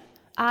 Yeah.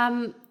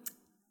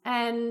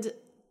 And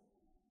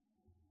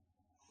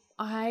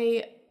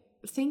I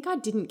think I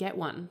didn't get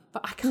one,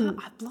 but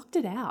I blocked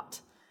it out.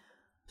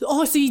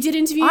 Oh, so you did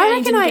interview? I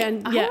reckon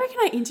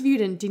I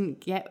interviewed and didn't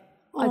get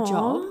a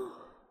job.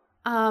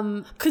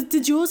 Because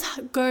did yours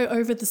go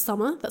over the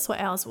summer? That's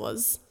what ours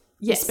was.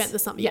 Yes. You spent the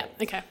summer. Yeah.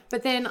 Okay.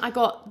 But then I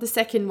got the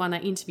second one I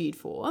interviewed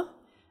for,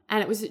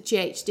 and it was at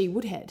GHD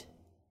Woodhead.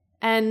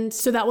 And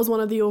so that was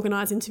one of the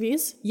organised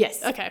interviews?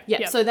 Yes. Okay.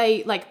 Yeah. Yep. So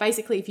they like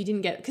basically if you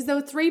didn't get, because there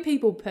were 3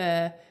 people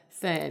per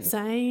firm.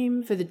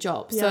 Same. For the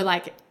job. Yep. So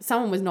like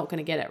someone was not going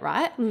to get it,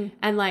 right?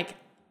 And like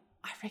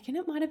I reckon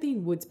it might have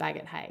been Woods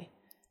Bagot, hey.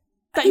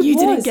 That you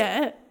didn't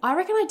get? I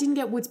reckon I didn't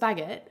get Woods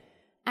Bagot.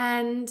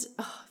 And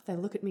they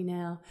look at me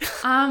now.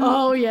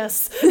 Oh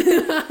yes.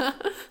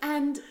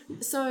 And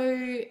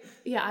so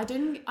yeah, I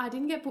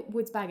didn't get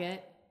Woods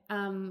Bagot.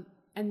 And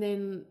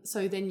then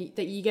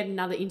you get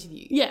another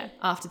interview. Yeah.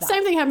 After that.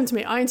 Same thing happened to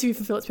me. I interviewed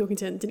for Phillips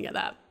Pilkington, didn't get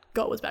that.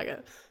 Got Woods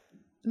Bagot.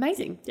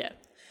 Amazing. Yeah.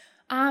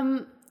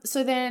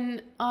 So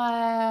then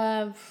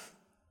I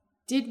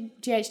did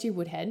GHD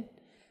Woodhead,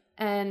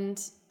 and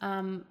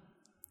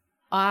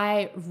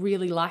I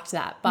really liked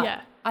that.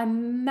 But I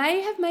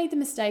may have made the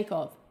mistake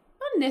of,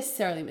 not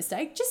necessarily a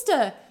mistake, just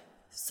a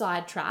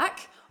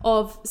sidetrack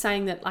of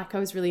saying that like I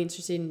was really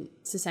interested in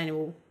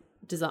sustainable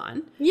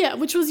design. Yeah,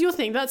 which was your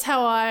thing. That's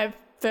how I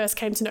first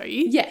came to know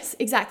you. Yes,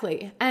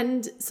 exactly.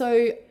 And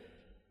so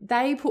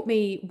they put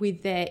me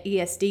with their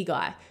ESD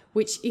guy,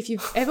 which if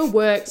you've ever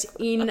worked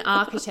in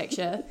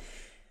architecture,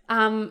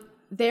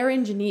 they're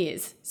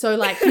engineers. So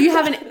like you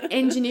have an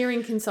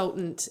engineering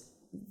consultant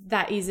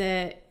that is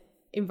a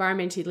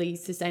environmentally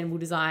sustainable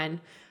design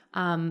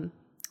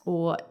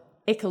or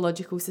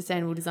ecological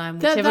sustainable design,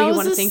 whichever you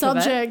want to think of it.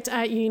 That was a subject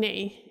at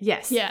uni.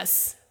 Yes.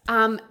 Yes.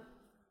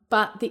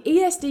 But the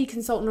ESD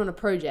consultant on a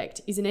project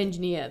is an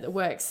engineer that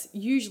works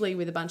usually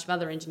with a bunch of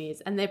other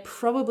engineers, and they're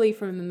probably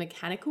from a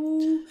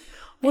mechanical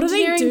What do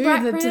they do?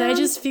 background. Do they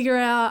just figure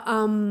out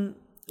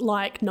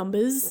like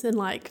numbers and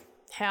like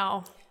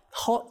how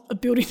hot a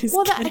building is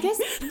getting? I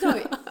guess,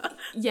 no,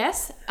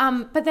 yes,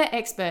 but they're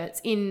experts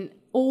in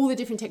all the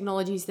different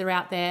technologies that are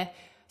out there.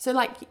 So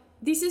like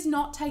this is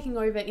not taking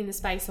over in the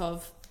space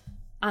of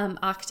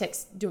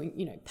architects doing,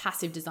 you know,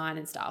 passive design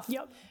and stuff.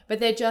 Yep. But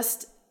they're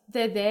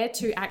there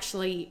to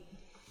actually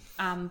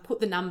put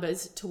the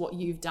numbers to what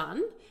you've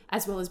done,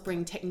 as well as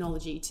bring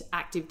technology to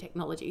active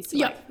technologies. So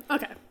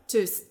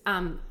to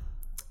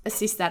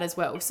assist that as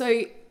well.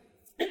 So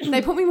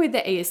they put me with the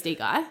ESD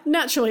guy.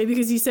 Naturally,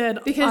 because you said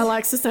I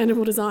like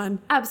sustainable design.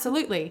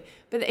 Absolutely.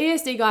 But the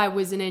ESD guy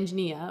was an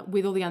engineer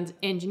with all the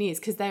engineers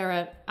because they're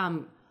a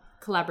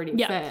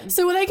collaborative firm.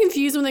 So were they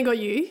confused when they got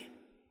you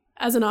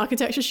as an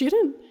architecture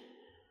student?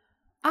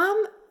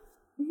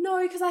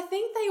 No, because I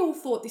think they all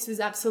thought this was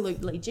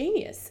absolutely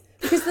genius.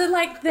 Because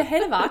the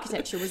head of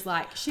architecture was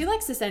like, she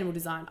likes sustainable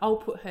design. I'll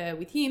put her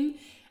with him,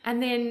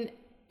 and then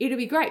it'll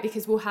be great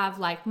because we'll have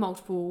like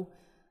multiple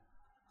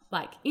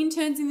like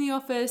interns in the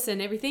office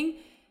and everything.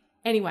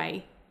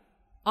 Anyway,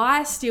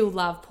 I still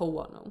love Paul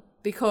Watnell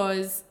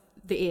because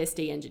the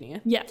ESD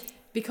engineer. Yeah.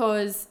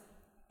 Because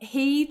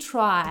he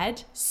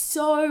tried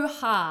so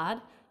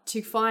hard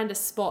to find a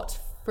spot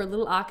for a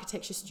little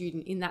architecture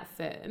student in that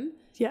firm.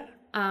 Yeah.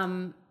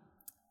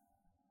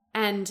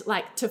 And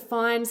like to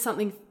find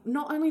something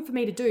not only for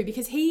me to do,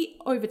 because he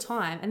over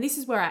time, and this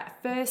is where I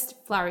first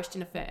flourished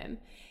in a firm,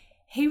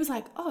 he was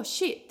like, oh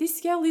shit, this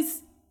girl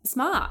is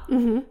smart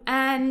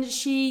and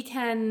she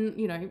can,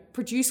 you know,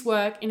 produce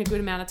work in a good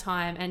amount of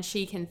time, and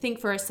she can think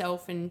for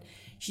herself, and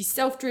she's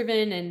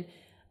self-driven and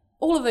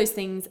all of those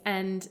things.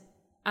 And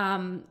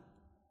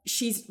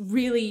she's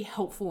really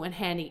helpful and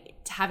handy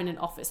to have in an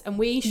office, and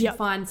we should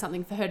find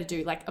something for her to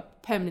do, like a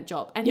permanent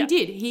job. And he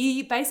did.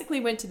 He basically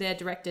went to their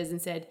directors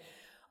and said,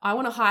 I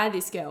want to hire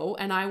this girl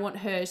and I want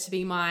her to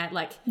be my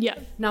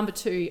number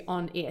 2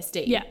 on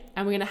ESD. Yeah.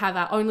 And we're going to have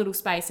our own little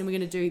space, and we're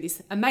going to do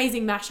this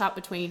amazing mashup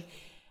between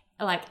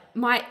like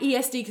my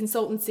ESD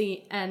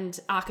consultancy and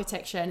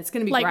architecture, and it's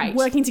going to be great. Like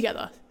working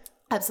together.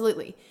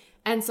 Absolutely.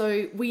 And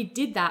so we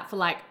did that for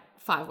like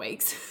 5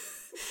 weeks.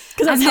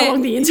 Because that's how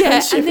long the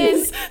internship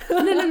is.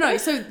 No.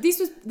 So this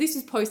was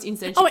post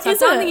internship. Oh, so I've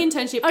done the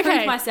internship, okay.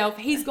 proved myself.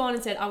 He's gone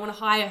and said, I want to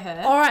hire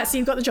her. All right, so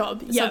you've got the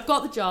job. So I've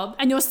got the job.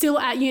 And you're still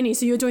at uni,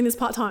 so you're doing this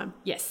part-time?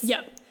 Yes.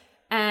 Yep.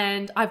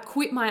 And I've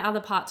quit my other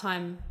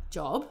part-time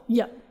job.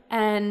 Yep.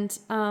 And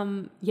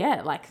so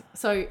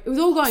it was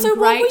all going great. So great.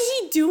 what was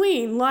you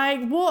doing?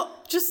 Like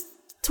what? Just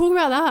talk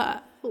about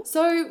that.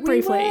 So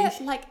briefly.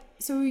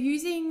 We were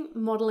using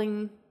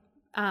modelling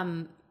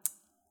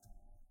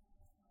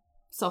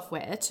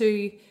software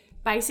to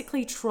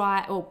basically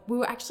we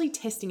were actually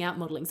testing out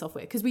modelling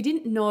software because we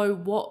didn't know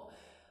what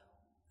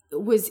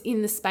was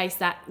in the space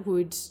that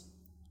would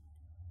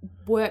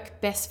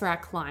work best for our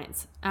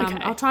clients.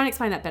 I'll try and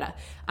explain that better.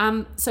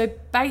 So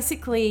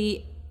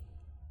basically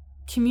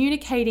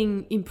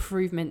communicating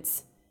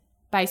improvements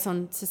based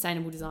on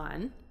sustainable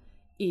design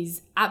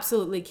is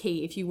absolutely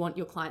key if you want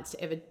your clients to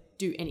ever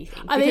do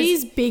anything. Are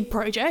these big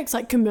projects,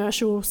 like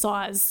commercial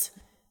size,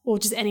 or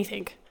just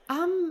anything?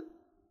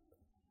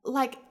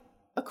 Like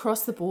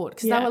across the board,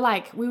 because they were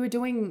like, we were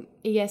doing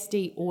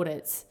ESD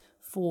audits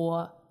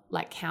for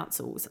like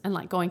councils and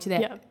like going to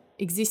their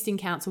existing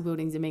council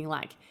buildings and being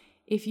like,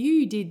 if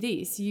you did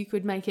this, you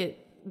could make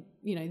it,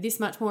 you know, this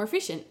much more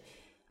efficient.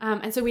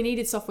 And so we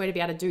needed software to be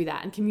able to do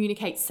that and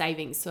communicate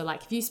savings. So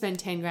like if you spend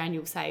 10 grand,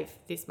 you'll save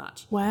this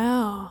much.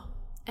 Wow.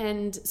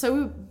 And so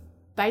we were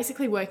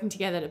basically working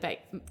together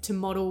to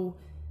model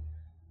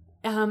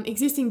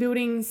existing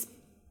buildings,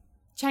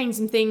 change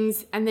some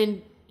things, and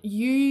then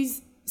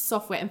use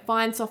software and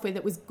find software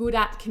that was good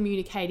at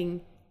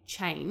communicating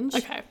change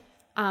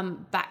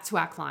back to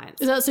our clients.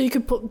 Is that so you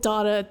could put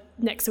data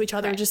next to each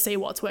other and just see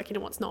what's working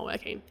and what's not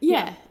working?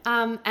 Yeah.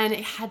 And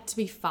it had to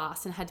be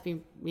fast and had to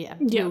be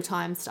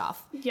real-time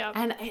stuff. Yeah.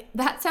 And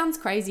that sounds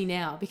crazy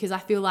now because I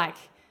feel like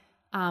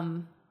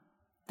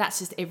that's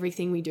just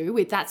everything we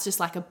do. That's just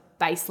like a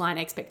baseline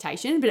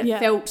expectation, but it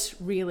felt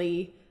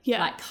really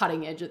like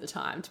cutting edge at the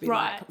time to be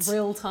like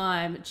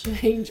real-time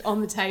change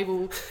on the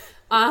table.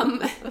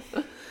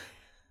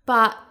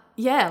 But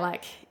yeah,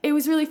 like it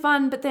was really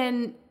fun, but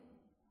then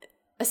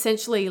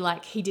essentially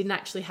like he didn't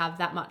actually have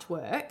that much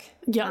work.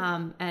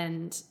 Yeah.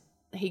 And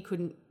he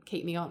couldn't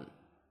keep me on.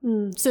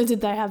 So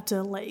did they have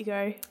to let you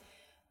go?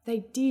 They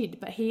did,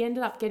 but he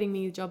ended up getting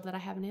me the job that I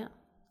have now.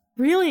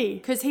 Really?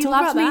 Because he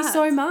loved me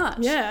so much.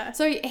 Yeah.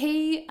 So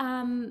he,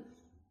 where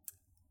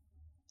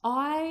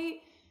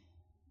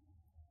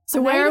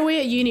are we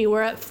at uni?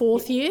 We're at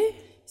 4th year?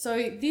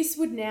 So this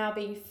would now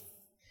be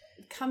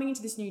coming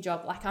into this new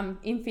job, like I'm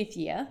in 5th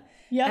year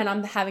and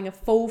I'm having a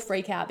full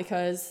freak out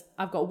because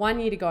I've got 1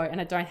 year to go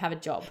and I don't have a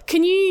job.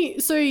 Can you,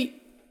 because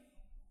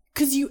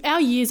our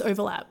years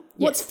overlap.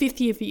 What's 5th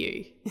year for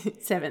you?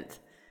 7th.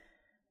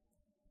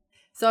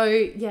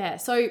 So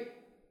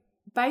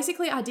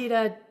basically I did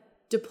a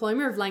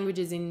diploma of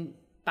languages in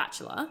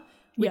bachelor,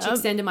 which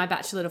extended my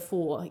bachelor to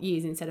 4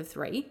 years instead of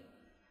 3.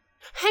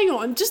 Hang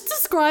on, just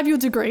describe your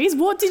degrees.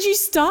 What did you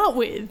start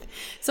with?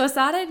 So I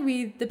started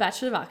with the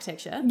Bachelor of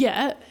Architecture.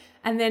 Yeah.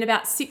 And then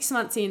about 6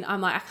 months in,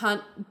 I'm like, I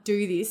can't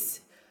do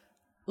this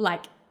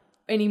like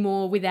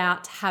anymore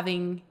without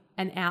having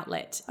an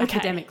outlet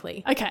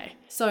academically. Okay.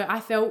 So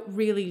I felt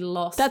really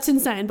lost. That's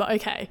insane, but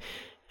okay.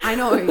 I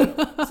know.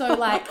 So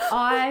like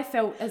I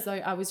felt as though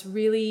I was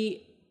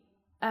really,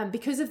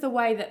 because of the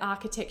way that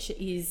architecture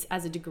is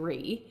as a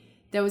degree,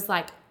 there was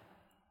like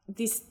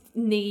this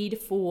need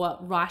for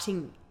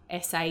writing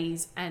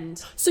essays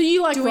and so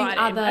you like doing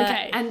writing,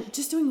 and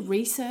just doing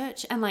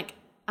research and like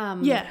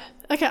yeah,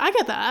 okay, I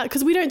get that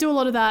because we don't do a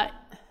lot of that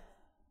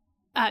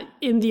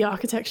in the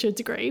architecture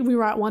degree. We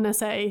write one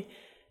essay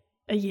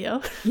a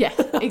year. Yeah,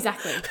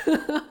 exactly.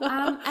 And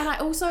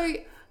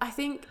I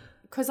think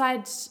because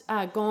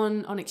I'd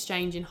gone on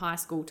exchange in high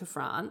school to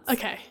France.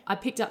 Okay. I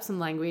picked up some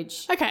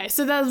language. Okay,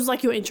 so that was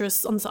like your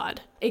interest on the side.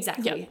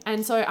 Exactly. Yep.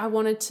 And so I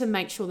wanted to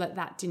make sure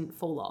that didn't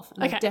fall off.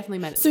 And I definitely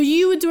made it. So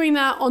you were doing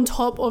that on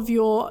top of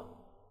your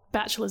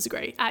bachelor's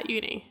degree at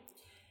uni?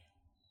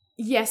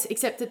 Yes,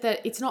 except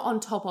that it's not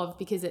on top of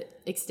because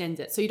it extends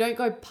it. So you don't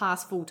go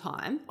past full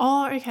time.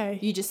 Oh, okay.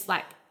 You just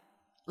like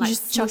you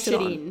just smush it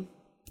in.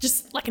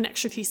 Just like an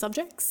extra few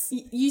subjects?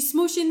 You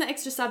smush in the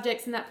extra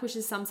subjects and that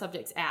pushes some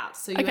subjects out.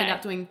 So you end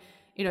up doing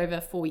it over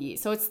 4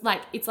 years. So it's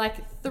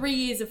like 3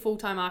 years of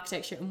full-time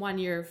architecture and 1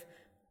 year of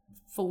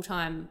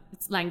full-time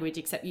language,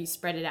 except you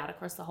spread it out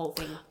across the whole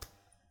thing.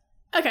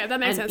 Okay, that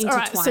makes sense. All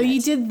right, so you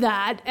did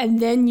that and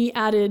then you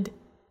added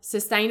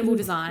sustainable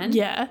design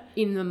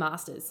in the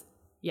masters.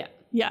 Yeah.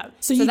 Yeah.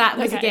 So that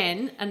was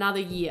again another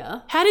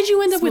year. How did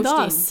you end up with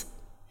us?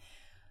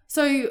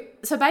 So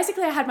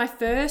basically I had my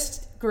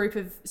first group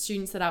of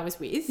students that I was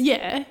with.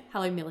 Yeah.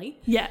 Hello, Millie.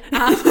 Yeah.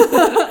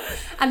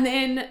 And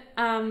then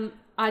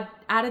I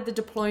added the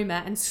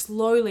diploma and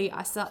slowly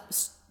I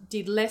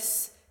did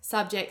less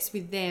subjects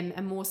with them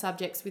and more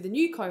subjects with a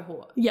new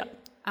cohort.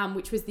 Yep.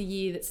 Which was the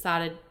year that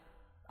started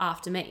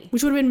after me.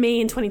 Which would have been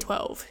me in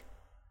 2012.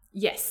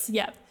 Yes.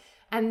 Yep.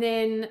 And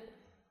then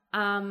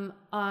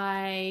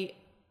I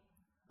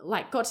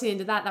got to the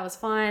end of that was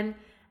fine.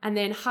 And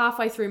then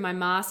halfway through my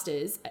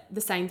master's,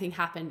 the same thing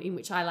happened in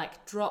which I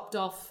dropped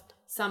off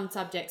some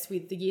subjects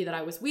with the year that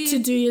I was with. To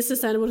do your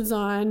sustainable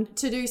design.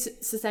 To do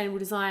sustainable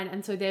design.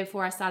 And so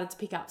therefore I started to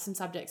pick up some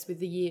subjects with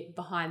the year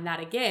behind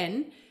that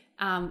again.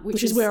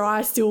 Which is where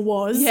I still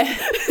was. Yeah.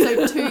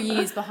 So 2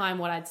 years behind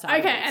what I'd started.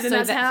 Okay. And then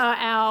that's how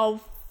our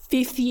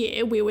 5th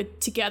year we were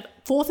together.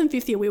 4th and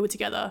 5th year we were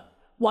together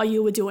while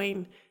you were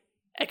doing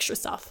extra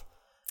stuff.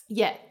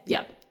 Yeah.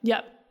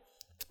 Yep.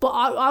 But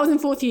I was in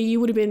 4th year.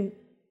 You would have been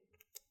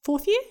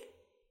 4th year?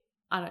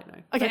 I don't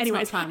know. Okay,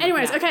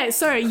 anyways, okay,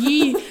 so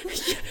you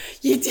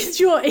did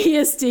your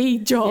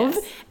ESD job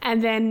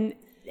and then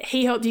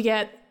he helped you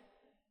get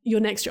your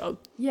next job.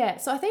 Yeah,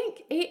 so I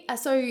think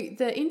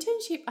the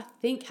internship I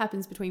think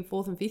happens between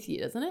 4th and 5th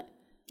year, doesn't it?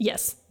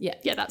 Yes. Yeah.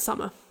 Yeah, that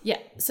summer. Yeah.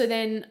 So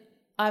then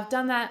I've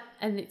done that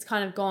and it's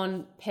kind of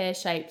gone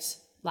pear-shaped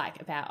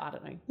about, I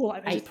don't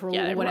know, April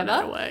or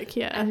whatever. Work,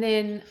 yeah. And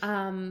then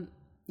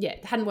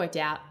it hadn't worked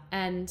out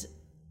and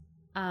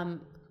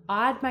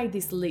I'd made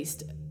this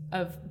list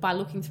by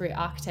looking through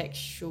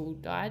Architectural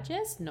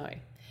Digest. No.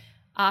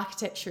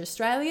 Architecture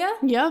Australia.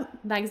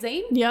 Yep.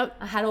 Magazine. Yep.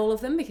 I had all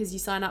of them because you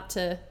sign up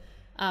to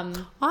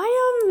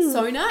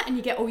Sona and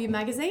you get all your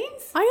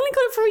magazines. I only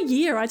got it for a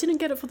year. I didn't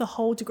get it for the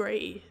whole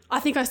degree. I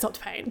think I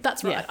stopped paying.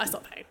 That's right. Yeah. I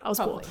stopped paying. I was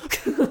poor.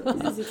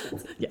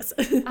 Yes.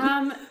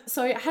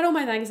 So I had all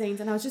my magazines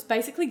and I was just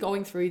basically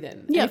going through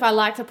them. Yep. And if I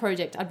liked a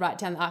project, I'd write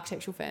down the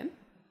architectural firm.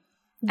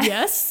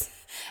 Yes.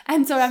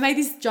 And so I made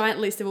this giant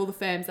list of all the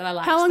firms that I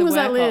liked. How long was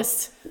that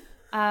list?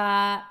 2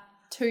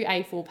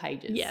 A4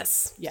 pages.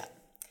 Yes. Yeah.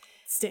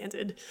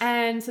 Standard.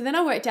 And so then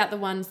I worked out the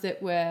ones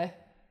that were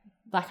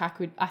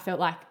I felt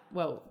like,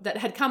 that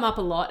had come up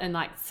a lot and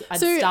I'd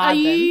starred them. So are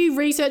you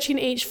researching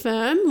each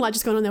firm,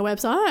 just going on their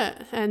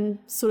website and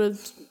sort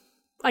of,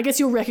 I guess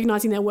you're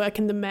recognising their work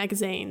in the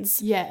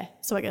magazines. Yeah.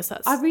 So I guess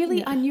that's. I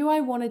knew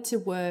I wanted to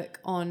work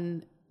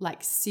on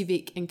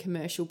civic and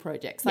commercial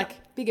projects,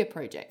 bigger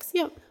projects.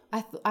 Yep.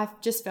 I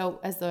just felt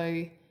as though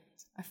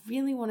I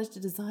really wanted to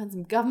design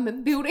some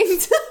government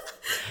buildings.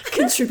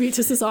 Contribute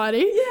to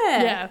society.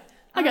 Yeah. Yeah.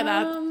 I get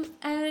that.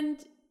 And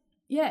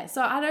yeah,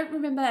 so I don't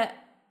remember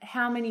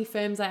how many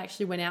firms I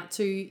actually went out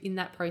to in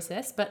that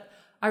process, but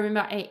I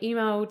remember I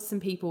emailed some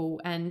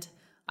people and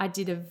I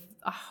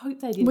hope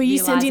they didn't. Were you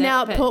sending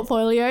out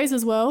portfolios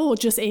as well or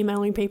just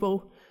emailing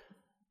people?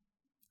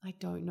 I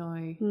don't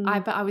know.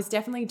 But I was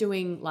definitely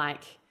doing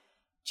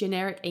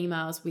generic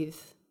emails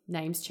with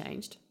names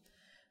changed.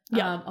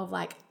 Yeah.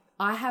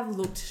 I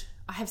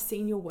have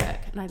seen your work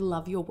and I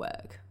love your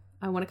work.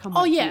 I want to come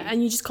Oh, work yeah. here.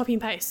 And you just copy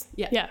and paste.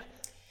 Yeah. Yeah.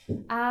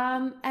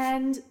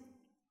 And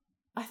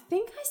I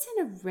think I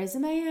sent a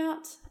resume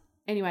out.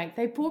 Anyway,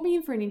 they brought me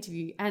in for an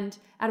interview and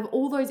out of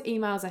all those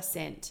emails I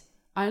sent,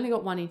 I only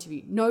got one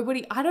interview.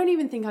 I don't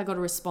even think I got a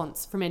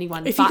response from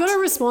anyone. If you got a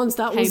response,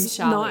 that was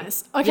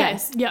nice. Okay.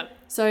 Yes. Yep.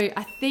 So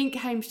I think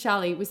Hames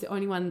Charlie was the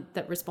only one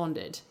that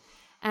responded.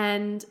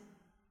 And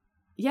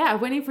yeah, I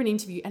went in for an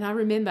interview and I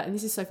remember, and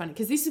this is so funny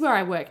because this is where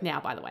I work now,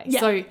 by the way.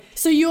 Yeah.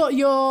 So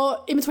you're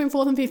in between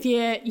 4th and 5th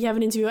year, you have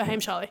an interview at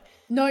Hames Charlie?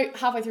 No,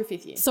 halfway through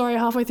 5th year. Sorry,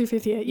 halfway through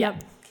 5th year.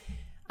 Yep.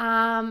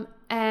 And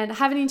I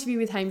have an interview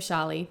with Hames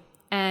Charlie,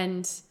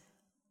 and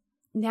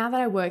now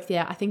that I work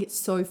there, I think it's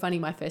so funny,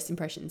 my first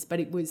impressions, but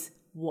it was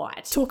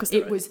white. Talk us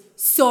through it. It was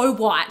so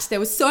white. There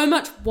was so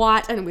much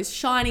white and it was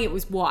shiny. It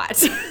was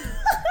white. And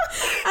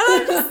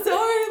I'm just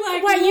so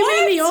like, wait, you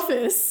mean The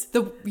Office?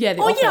 The Office.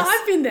 Oh yeah,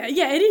 I've been there.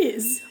 Yeah, it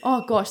is.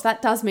 Oh gosh,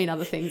 that does mean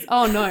other things.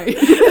 Oh no.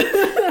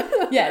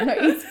 Yeah, no,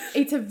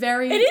 it's a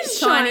very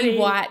shiny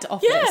white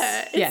office.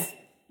 Yeah.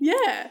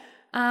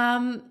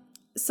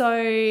 So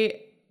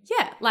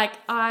yeah, like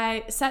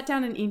I sat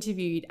down and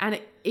interviewed, and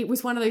it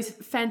was one of those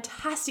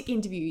fantastic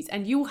interviews,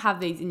 and you'll have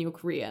these in your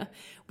career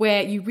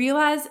where you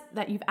realize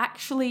that you've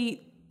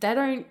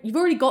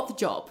already got the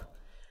job.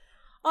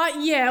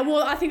 Yeah,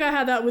 well, I think I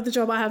had that with the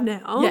job I have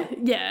now.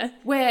 Yeah.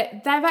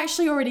 Where they've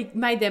actually already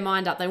made their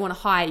mind up. They want to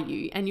hire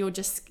you, and you're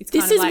just,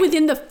 This is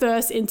within the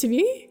first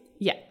interview?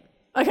 Yeah.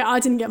 Okay, I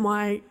didn't get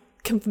my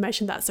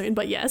confirmation that soon,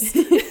 but yes.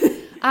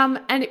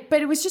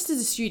 But it was just as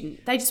a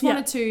student. They just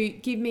wanted to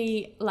give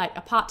me like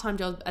a part-time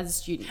job as a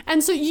student.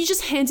 And so you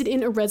just handed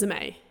in a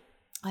resume?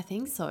 I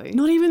think so.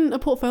 Not even a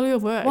portfolio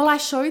of work? Well, I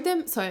showed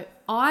them. So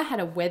I had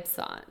a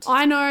website.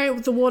 I know,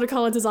 the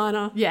watercolor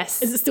designer.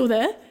 Yes. Is it still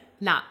there?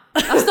 Nah.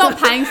 I've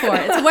stopped paying for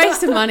it. It's a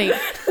waste of money.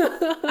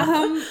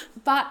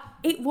 But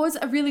it was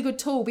a really good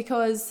tool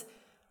because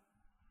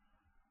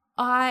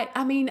I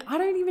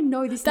don't even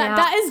know this now.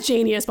 That is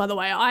genius, by the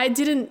way. I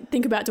didn't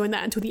think about doing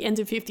that until the end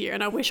of 5th year,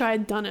 and I wish I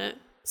had done it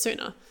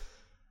sooner.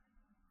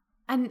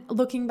 And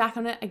looking back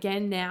on it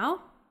again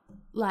now,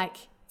 like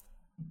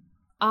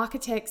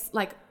architects,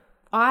 like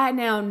I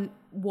now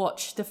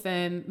watch the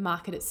firm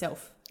market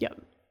itself.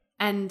 Yep.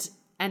 And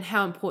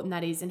how important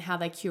that is and how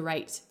they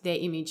curate their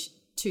image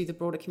to the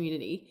broader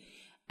community.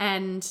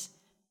 And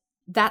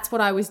that's what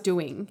I was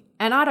doing.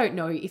 And I don't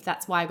know if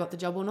that's why I got the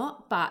job or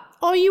not, but...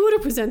 Oh, you would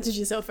have presented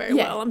yourself very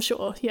well, I'm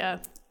sure. Yeah.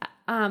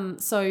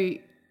 So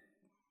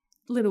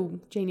little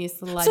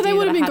genius, little idea. So they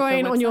would have been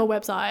going on your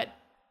website.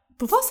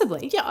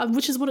 Possibly. Yeah,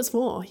 which is what it's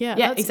for. Yeah,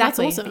 exactly.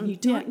 That's awesome. You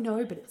don't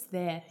know, but it's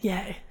there.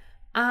 Yeah.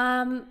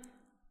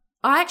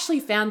 I actually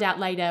found out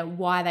later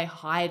why they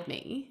hired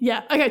me.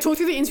 Yeah. Okay, talk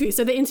through the interview.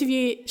 So the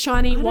interview,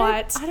 shiny,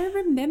 white. I don't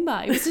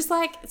remember. It was just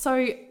like,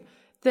 so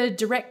the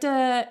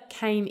director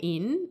came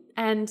in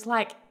and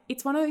like,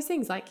 it's one of those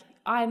things, like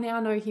I now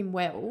know him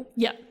well.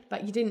 Yeah.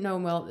 But you didn't know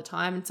him well at the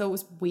time. And so it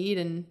was weird.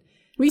 And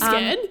were you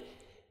scared?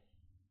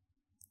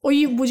 Or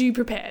was you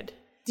prepared?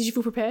 Did you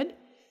feel prepared?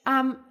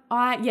 I'm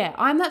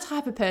that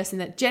type of person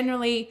that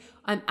generally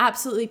I'm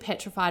absolutely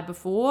petrified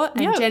before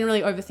and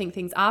generally overthink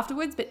things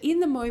afterwards. But in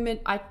the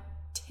moment, I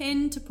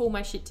tend to pull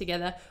my shit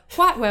together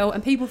quite well,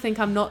 and people think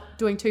I'm not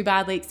doing too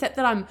badly, except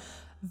that I'm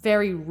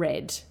very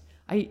red.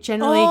 I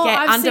generally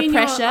get under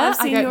pressure.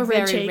 I go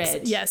very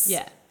red. Yes.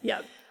 Yeah.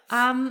 Yep.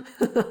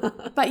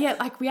 But yeah,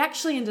 like we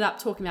actually ended up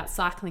talking about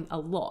cycling a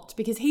lot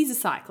because he's a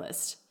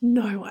cyclist.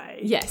 No way.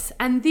 Yes.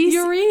 And this...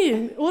 You're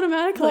in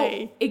automatically.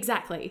 Well,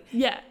 exactly.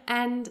 Yeah.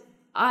 And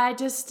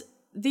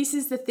this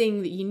is the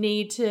thing that you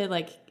need to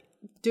like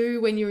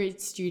do when you're a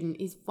student,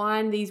 is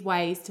find these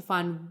ways to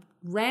find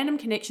random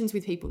connections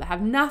with people that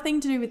have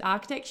nothing to do with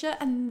architecture,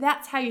 and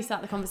that's how you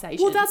start the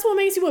conversation. Well, that's what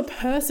makes you a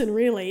person,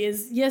 really,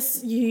 is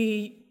yes,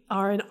 you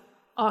are an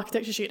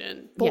architecture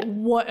student, but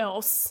what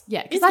else?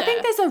 Yeah, because I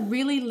think there's a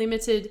really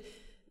limited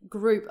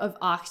group of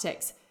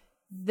architects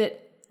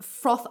that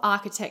froth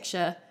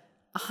architecture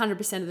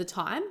 100% of the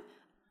time.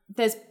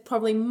 There's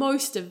probably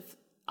most of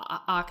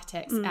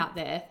architects out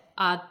there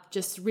are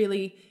just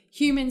really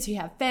humans who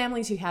have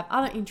families, who have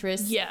other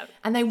interests. Yeah.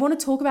 And they want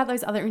to talk about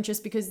those other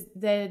interests because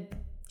they're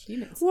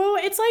humans. Well,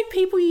 it's like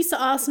people used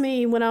to ask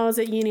me when I was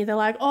at uni, they're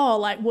like, oh,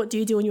 like, what do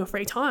you do in your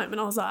free time? And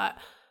I was like,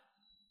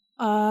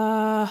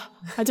 I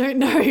don't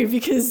know,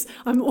 because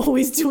I'm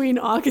always doing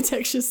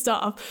architecture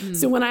stuff.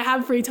 So when I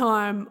have free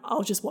time,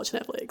 I'll just watch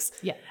Netflix.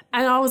 Yeah.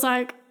 And I was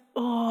like,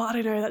 oh, I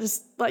don't know. That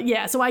just, like,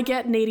 yeah. So I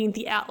get needing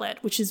the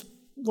outlet, which is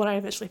what I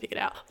eventually figured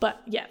out.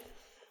 But yeah.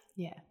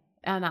 Yeah.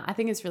 And I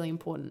think it's really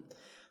important.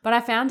 But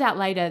I found out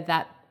later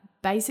that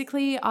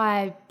basically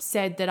I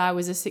said that I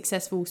was a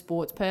successful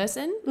sports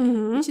person,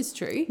 which is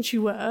true. Which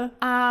you were.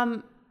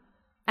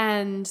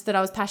 And that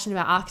I was passionate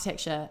about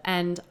architecture.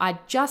 And I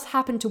just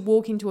happened to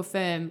walk into a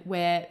firm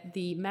where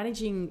the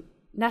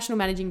national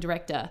managing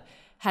director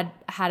had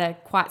a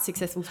quite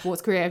successful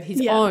sports career of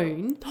his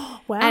own.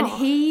 Wow. And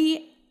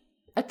he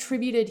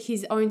attributed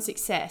his own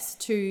success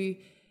to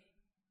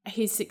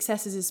his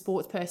success as a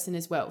sports person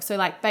as well. So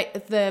like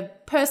the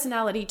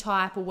personality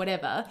type or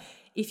whatever,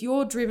 if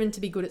you're driven to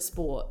be good at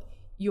sport,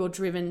 you're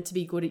driven to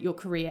be good at your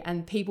career.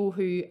 And people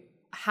who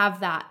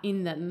have that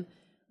in them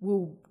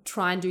will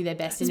try and do their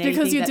best it's in anything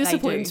because you're that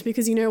disciplined, they do.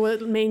 because you know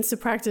what it means to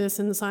practice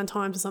and assign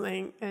time to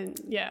something. And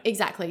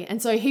Exactly.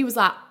 And so he was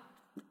like,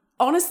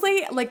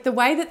 honestly, like the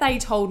way that they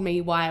told me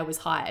why I was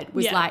hired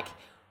was like,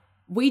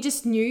 we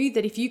just knew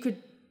that if you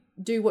could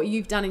do what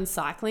you've done in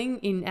cycling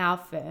in our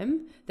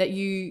firm, that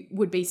you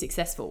would be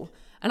successful.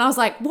 And I was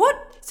like, what?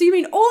 So you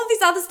mean all of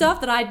this other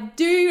stuff that I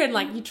do and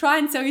like you try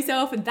and sell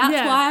yourself and that's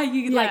why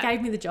you like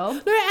gave me the job?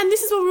 No, and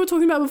this is what we were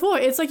talking about before.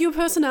 It's like your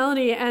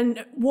personality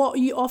and what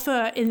you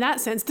offer in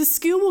that sense. The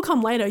skill will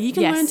come later. You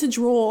can learn to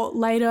draw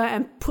later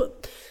and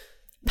put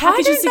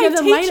packages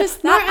together later.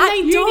 No,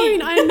 and they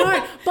don't. I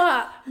know.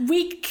 But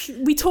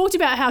we talked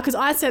about how, because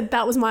I said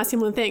that was my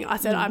similar thing. I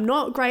said, I'm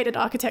not great at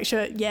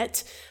architecture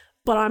yet,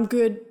 but I'm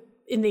good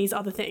in these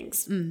other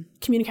things.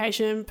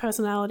 Communication,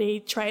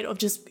 personality, trait of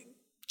just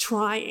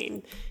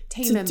trying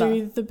to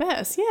do the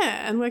best.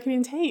 Yeah, and working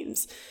in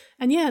teams.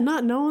 And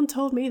no one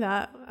told me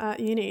that at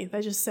uni.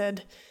 They just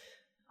said,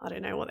 I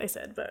don't know what they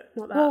said, but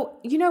not that. Well,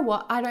 you know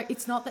what?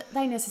 It's not that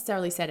they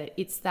necessarily said it.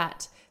 It's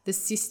that the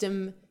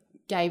system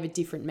gave a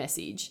different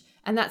message.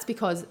 And that's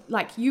because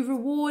like you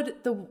reward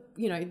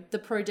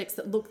the projects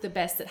that look the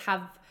best, that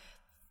have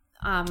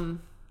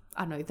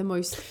I don't know, the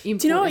most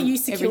important. Do you know what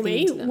used to kill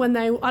me when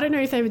I don't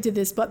know if they ever did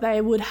this, but they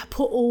would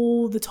put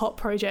all the top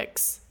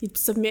projects, you'd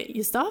submit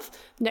your stuff.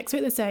 Next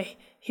week they'd say,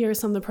 here are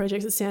some of the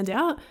projects that stand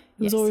out.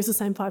 It was always the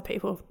same 5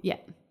 people. Yeah.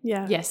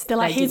 Yeah. Yes. They're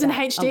like, here's an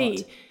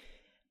HD.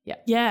 Yeah.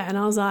 Yeah. And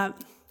I was like,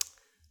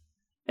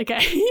 okay,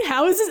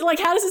 how does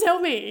this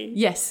help me?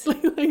 Yes.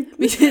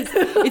 Because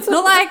it's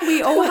not like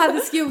we all have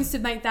the skills to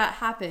make that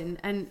happen.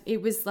 And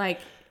it was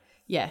like,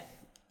 yeah,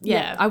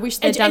 I wish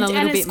they'd done a little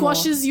bit more. And it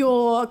squashes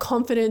your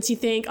confidence. You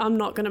think, I'm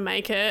not going to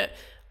make it.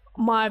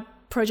 My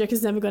project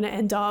is never going to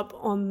end up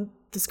on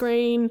the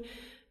screen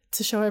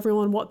to show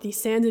everyone what the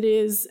standard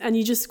is. And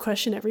you just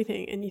question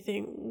everything and you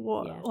think,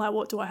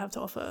 what do I have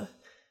to offer?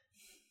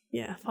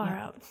 Yeah, fire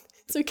out.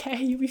 It's okay,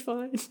 you'll be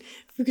fine. If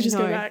we could just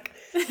go back.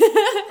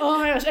 Oh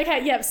my gosh.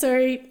 Okay, yeah. So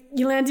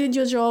you landed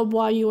your job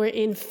while you were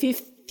in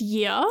 5th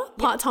year,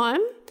 part-time.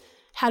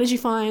 How did you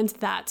find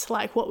that?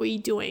 Like, what were you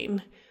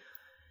doing?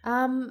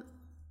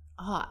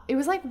 It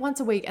was like once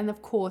a week, and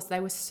of course they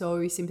were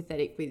so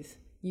sympathetic with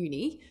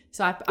uni.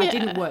 So I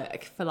didn't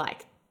work for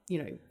like,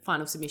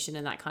 final submission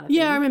and that kind of thing.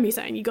 Yeah, I remember you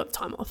saying you got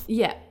time off.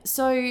 Yeah.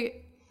 So it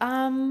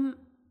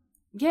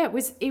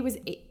was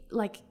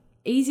like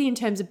easy in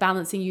terms of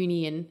balancing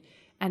uni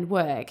and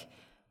work.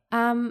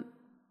 But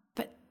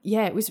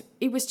yeah,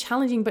 it was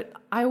challenging, but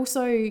I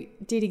also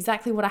did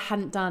exactly what I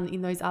hadn't done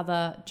in those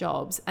other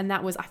jobs, and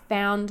that was I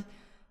found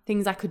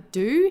things I could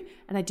do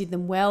and I did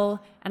them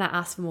well, and I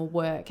asked for more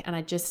work, and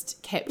I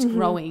just kept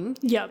growing.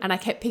 Yeah. And I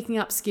kept picking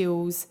up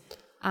skills.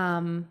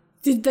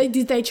 Did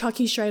they chuck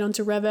you straight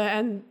onto Revit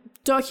and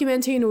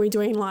documenting, or were you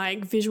doing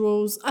like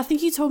visuals? I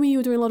think you told me you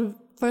were doing a lot of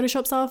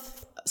Photoshop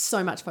stuff.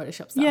 So much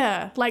Photoshop stuff.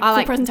 Yeah.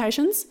 For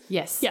presentations?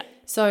 Yes. Yeah.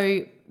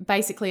 So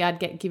basically I'd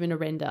get given a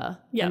render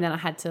and then I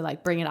had to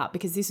like bring it up,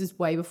 because this was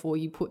way before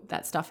you put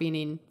that stuff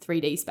in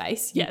 3D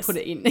space. You put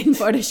it in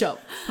Photoshop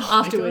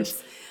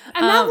afterwards.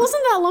 And that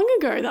wasn't that long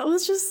ago. That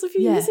was just a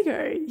few years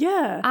ago.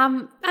 Yeah.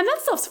 And that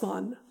stuff's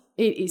fun.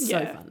 It is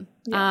so fun.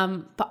 Yeah.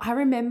 But I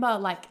remember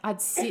like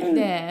I'd sit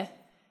there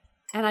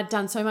and I'd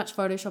done so much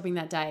Photoshopping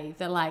that day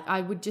that like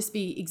I would just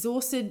be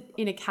exhausted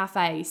in a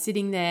cafe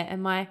sitting there,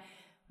 and my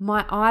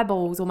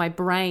eyeballs or my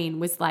brain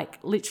was like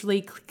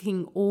literally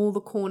clicking all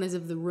the corners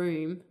of the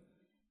room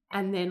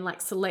and then like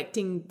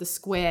selecting the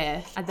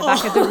square at the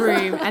back of the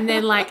room and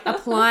then like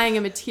applying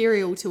a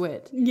material to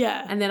it.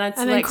 Yeah. And then I'd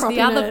select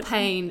the other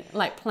plane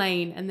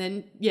and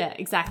then,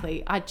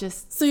 exactly.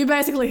 So you're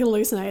basically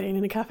hallucinating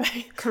in a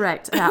cafe.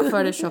 Correct. About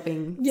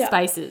Photoshopping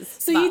spaces.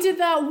 So you did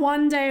that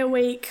 1 day a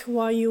week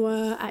while you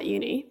were at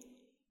uni?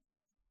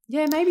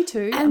 Yeah, maybe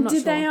 2. And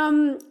did they,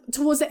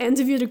 towards the end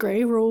of your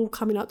degree, we're all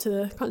coming up to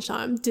the crunch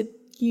time, did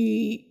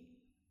you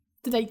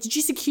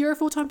secure a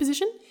full-time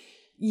position?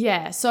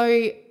 Yeah. So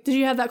did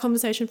you have that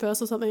conversation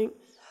first or something?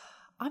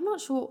 I'm not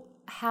sure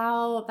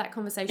how that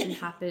conversation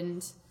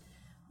happened,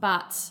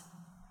 but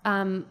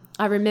I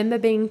remember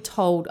being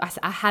told,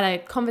 I had a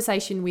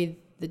conversation with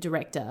the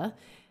director,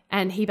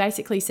 and he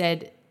basically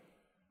said,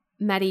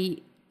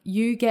 Maddie,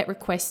 you get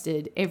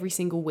requested every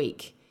single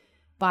week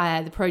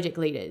by the project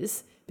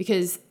leaders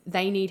because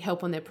they need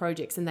help on their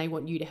projects and they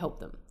want you to help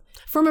them.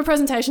 From a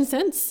presentation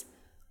sense,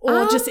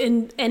 or just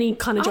in any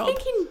kind of job? I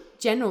think in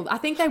general. I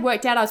think they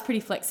worked out I was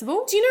pretty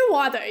flexible. Do you know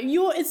why though?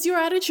 It's your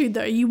attitude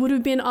though. You would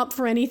have been up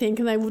for anything,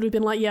 and they would have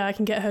been like, yeah, I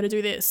can get her to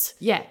do this.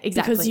 Yeah,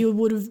 exactly.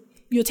 Because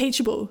you're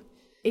teachable.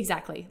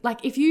 Exactly.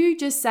 Like if you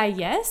just say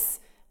yes,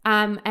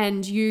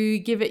 and you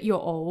give it your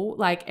all,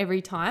 like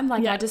every time,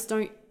 like I just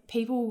don't,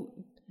 people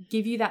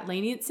give you that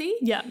leniency.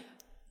 Yeah.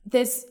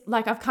 There's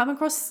like, I've come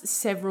across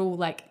several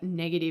like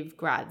negative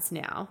grads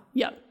now.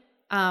 Yeah.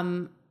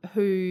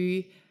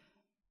 Who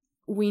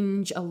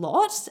whinge a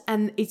lot,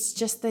 and it's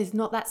just there's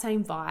not that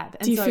same vibe.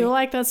 And do you feel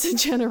like that's a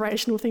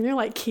generational thing? They're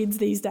like kids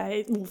these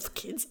days. Well,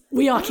 kids,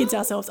 we are kids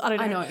ourselves. I don't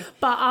know. I know,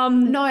 but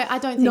no, I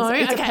don't think so.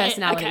 It's a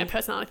personality. Okay,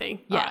 personality thing.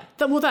 Yeah.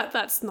 Right.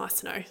 That's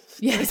nice to know.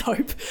 Yeah, there's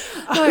hope.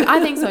 No, I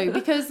think so,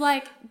 because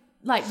like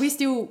we're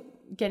still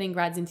getting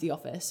grads into the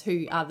office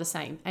who are the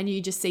same, and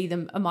you just see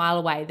them a mile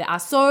away that are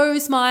so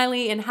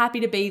smiley and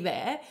happy to be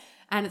there.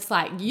 And it's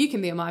like, you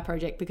can be on my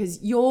project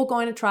because you're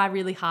going to try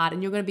really hard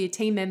and you're going to be a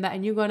team member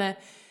and you're going to,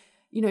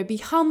 you know, be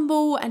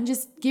humble and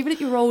just give it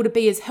your all to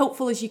be as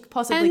helpful as you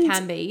possibly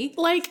can be.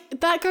 Like,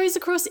 that goes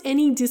across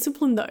any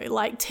discipline though,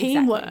 like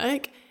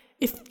teamwork.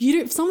 Exactly.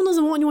 If someone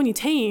doesn't want you on your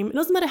team, it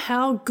doesn't matter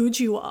how good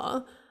you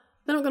are,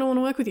 they're not going to want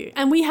to work with you.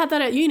 And we had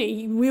that at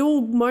uni. We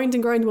all moaned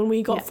and groaned when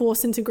we got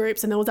forced into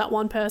groups and there was that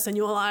one person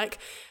you were like,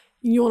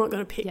 you're not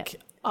going to pick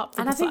up.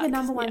 And I think the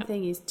number one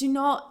thing is, do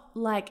not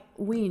like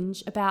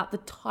whinge about the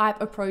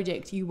type of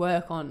project you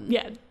work on.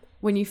 Yeah.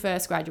 When you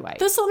first graduate.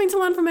 There's something to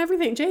learn from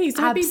everything. Jeez,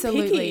 don't be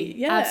picky.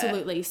 Yeah.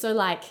 Absolutely. So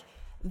like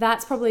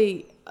that's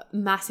probably a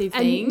massive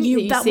thing that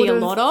you see a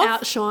lot of.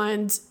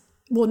 Outshined,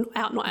 well,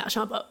 not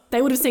outshined, but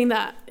they would have seen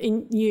that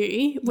in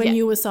you when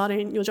you were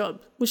starting your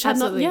job. Which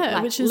absolutely. Had not,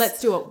 like, which is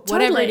let's do it.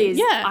 Whatever it is,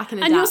 I can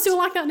adapt. And you're still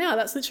like that now.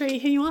 That's literally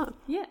who you are.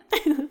 Yeah.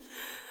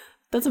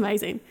 That's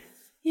amazing.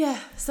 Yeah.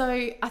 So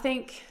I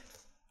think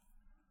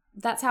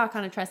that's how I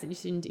kind of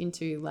transitioned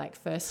into like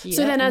first year.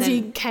 So then as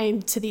you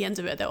came to the end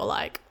of it, they were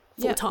like,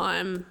 full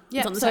time.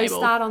 Yeah, on the so table.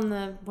 Start on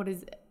the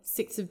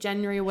 6th of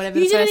January or whatever.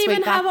 You the first didn't even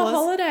week have back a was.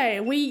 holiday.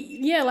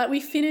 We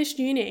finished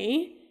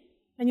uni,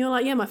 and you're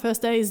like, my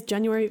first day is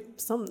January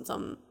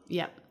something.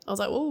 Yeah, I was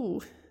like,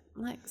 oh,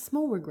 like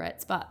small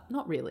regrets, but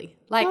not really.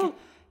 Like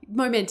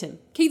momentum.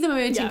 Keep the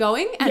momentum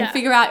going, and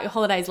figure out your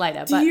holidays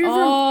later. Do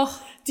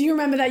you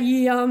remember that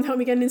you helped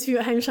me get an interview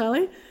at Hamish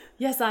Charlie?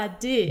 Yes, I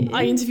did.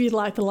 I interviewed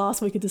like the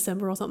last week of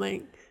December or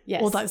something.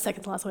 Yes, or like the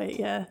second to last week.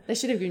 Yeah, they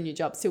should have given you a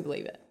job. Still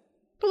believe it.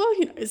 Well,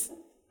 who knows?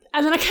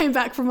 And then I came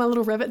back from my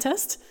little Revit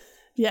test.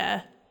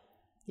 Yeah.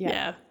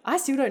 I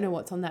still don't know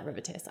what's on that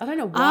Revit test. I don't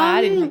know why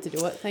I didn't have to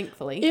do it,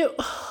 thankfully.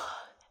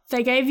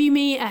 They gave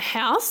me a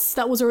house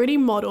that was already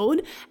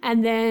modelled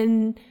and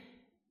then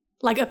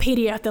like a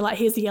PDF. They're like,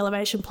 here's the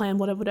elevation plan,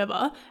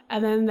 whatever.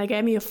 And then they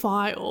gave me a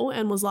file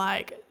and was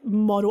like,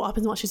 model up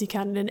as much as you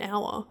can in an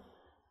hour.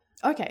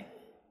 Okay.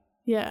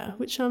 Yeah,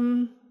 which I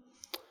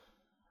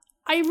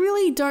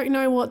really don't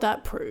know what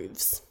that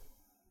proves.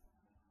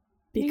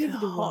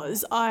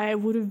 Because I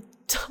would have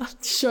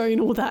shown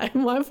all that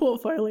in my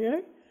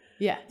portfolio.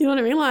 Yeah. You know what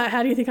I mean? Like,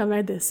 how do you think I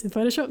made this? In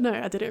Photoshop? No,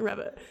 I did it in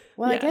Revit.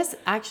 Well, I guess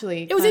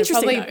actually it was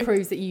interesting. Probably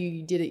proves that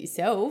you did it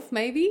yourself,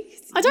 maybe.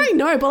 I don't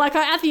know, but like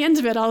at the end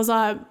of it, I was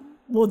like,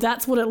 well,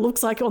 that's what it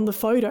looks like on the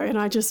photo, and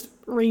I just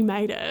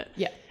remade it.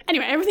 Yeah.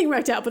 Anyway, everything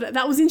worked out, but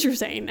that was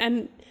interesting.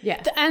 And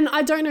and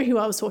I don't know who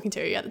I was talking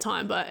to at the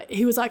time, but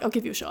he was like, I'll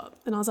give you a shot.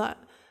 And I was like,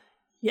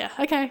 yeah,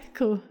 okay,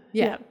 cool.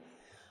 Yeah.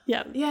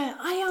 Yeah,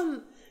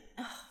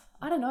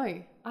 I don't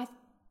know.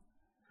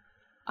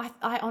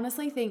 I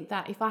honestly think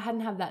that if I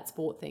hadn't had that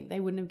sport thing,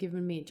 they wouldn't have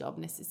given me a job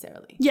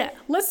necessarily. Yeah,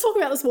 let's talk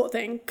about the sport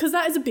thing because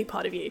that is a big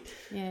part of you.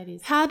 Yeah, it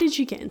is. How did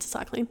you get into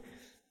cycling?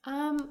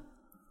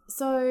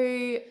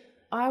 So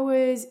I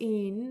was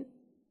in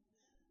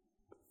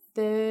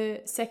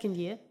the second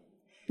year.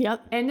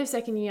 Yep. End of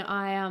second year,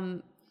 I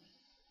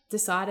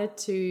decided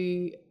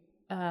to.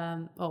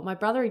 My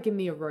brother had given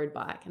me a road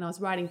bike, and I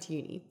was riding to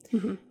uni,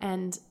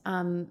 and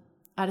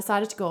I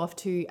decided to go off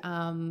to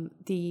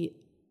the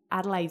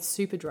Adelaide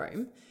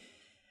Superdrome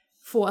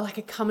for like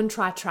a come and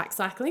try track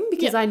cycling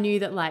because I knew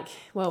that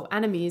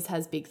Anna Mears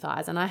has big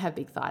thighs and I have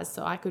big thighs,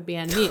 so I could be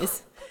Anna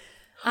Mears.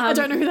 I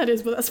don't know who that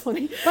is, but that's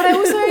funny. But I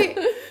also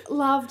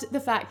loved the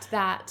fact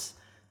that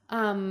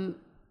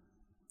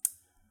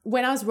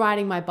when I was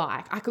riding my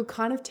bike, I could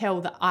kind of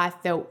tell that I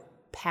felt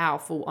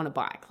powerful on a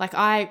bike.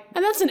 And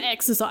that's an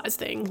exercise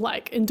thing,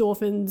 like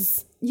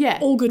endorphins. Yeah.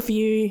 All good for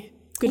you.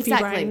 Good for your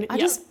brain. I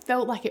just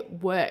felt like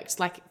it worked,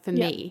 for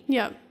me.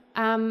 Yeah.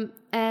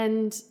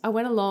 And I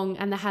went along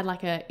and they had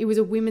it was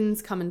a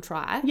women's come and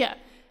try. Yeah.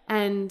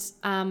 And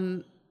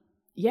I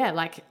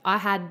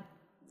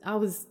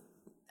was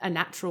a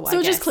natural, So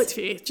it just clicked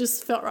for you.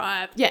 Just felt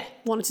right. Yeah.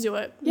 Wanted to do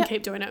it. And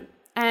keep doing it.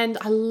 And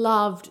I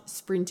loved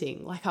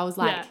sprinting. I was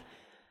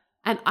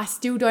and I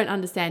still don't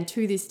understand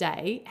to this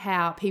day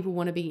how people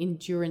want to be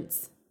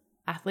endurance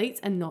athletes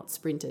and not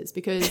sprinters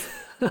because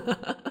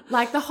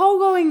the whole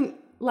going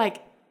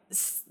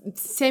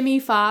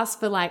semi-fast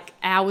for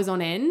hours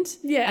on end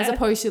as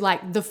opposed to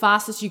the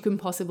fastest you can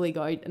possibly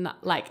go and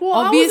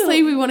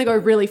obviously we want to go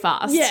really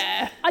fast.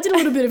 Yeah, I did a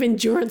little bit of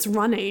endurance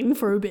running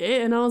for a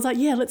bit and I was like,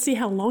 let's see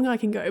how long I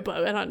can go,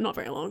 but not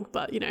very long,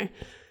 but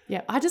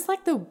yeah, I just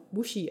like the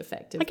whooshy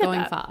effect of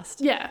going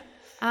fast. Yeah.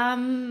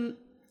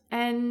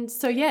 And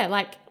so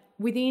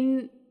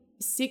within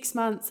 6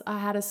 months I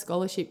had a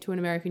scholarship to an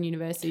American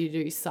university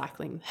to do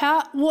cycling.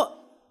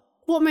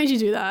 What made you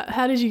do that?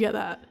 How did you get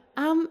that?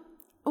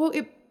 Well,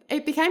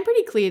 it became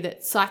pretty clear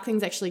that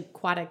cycling's actually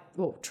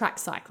track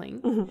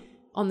cycling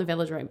on the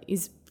velodrome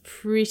is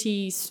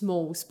pretty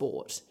small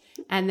sport.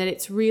 and that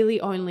it's really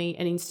only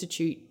an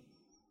institute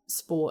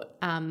sport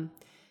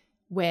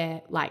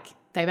where like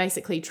they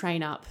basically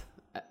train up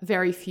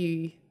very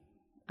few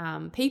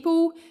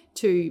people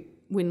to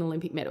win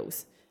Olympic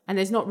medals. And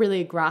there's not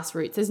really a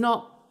grassroots. There's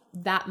not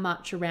that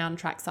much around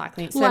track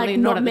cycling. It's certainly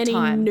not at the time.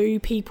 Not many new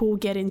people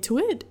get into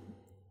it?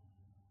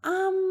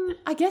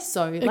 I guess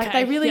so. Okay, like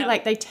they really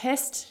like they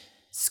test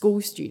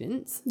school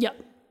students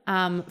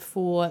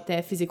for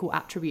their physical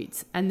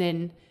attributes, and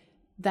then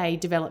they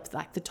develop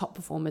like the top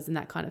performers and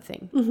that kind of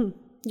thing. Mm-hmm.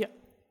 Yeah.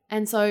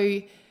 And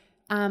so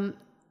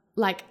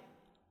like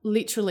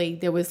literally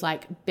there was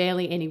like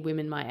barely any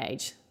women my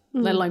age,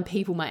 let alone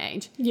people my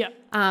age. Yeah.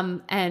 I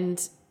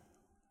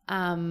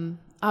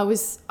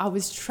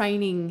was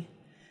training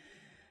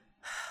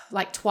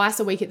like twice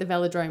a week at the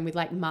velodrome with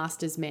like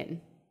masters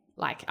men.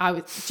 Like I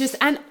was just,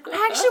 and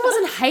I actually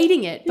wasn't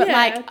hating it, but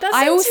like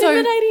that's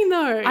intimidating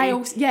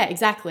though. Yeah,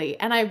 exactly.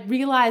 And I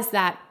realized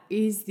that,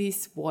 is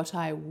this what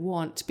I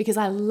want? Because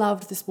I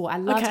loved the sport. I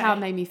loved how it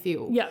made me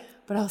feel. Yeah.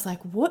 But I was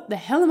like, what the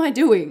hell am I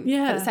doing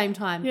at the same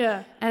time?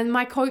 Yeah. And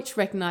my coach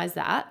recognized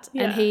that.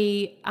 Yeah. And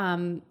he,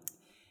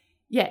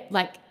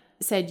 like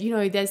said, you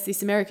know, there's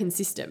this American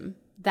system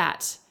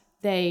that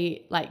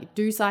they like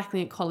do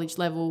cycling at college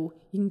level.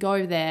 You can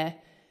go there,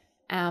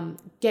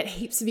 get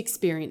heaps of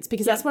experience,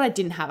 because that's what I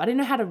didn't have. I didn't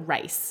know how to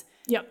race.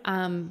 Yep.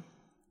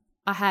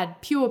 I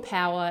had pure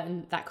power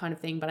and that kind of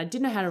thing, but I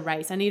didn't know how to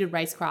race. I needed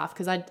racecraft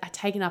because I'd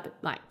taken up at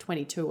like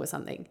 22 or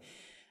something.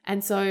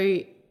 And so,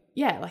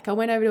 yeah, like I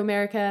went over to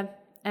America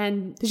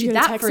and did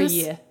that for a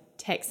year.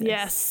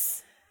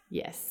 Texas.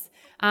 Yes.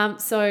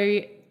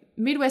 So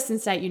Midwestern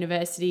State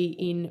University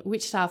in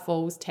Wichita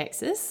Falls,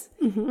 Texas.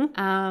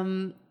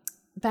 Mm-hmm.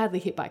 Badly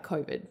hit by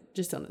COVID,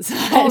 just on the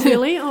side. Oh,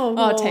 really? Oh,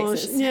 oh,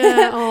 Texas.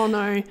 Yeah. Oh,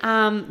 no.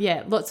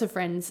 Yeah, lots of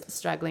friends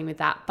struggling with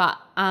that. But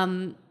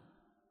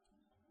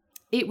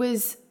it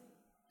was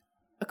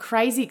a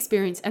crazy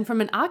experience. And from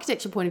an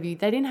architecture point of view,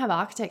 they didn't have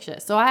architecture.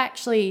 So I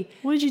actually...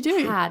 What did you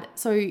do?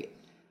 So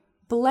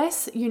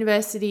bless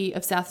University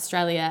of South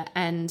Australia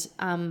and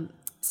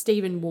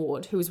Stephen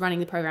Ward, who was running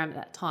the program at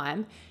that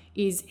time,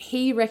 is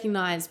he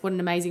recognised what an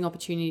amazing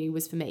opportunity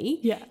was for me,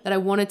 that I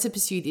wanted to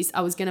pursue this.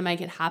 I was going to make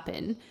it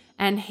happen.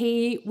 And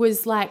he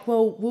was like,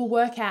 well, we'll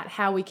work out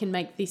how we can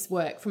make this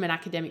work from an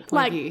academic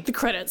point of view. Like the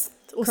credits.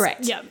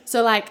 Correct. Yeah.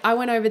 So like I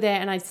went over there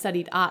and I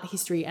studied art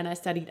history and I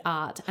studied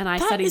art and I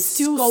studied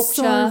sculpture. That is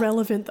still so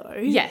relevant though.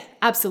 Yeah,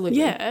 absolutely.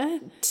 Yeah.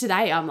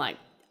 Today I'm like,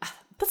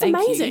 that's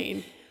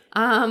amazing.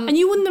 And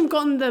you wouldn't have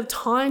gotten the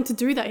time to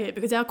do that here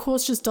because our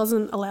course just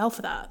doesn't allow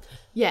for that.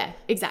 Yeah,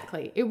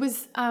 exactly. It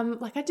was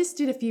like I just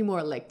did a few more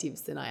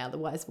electives than I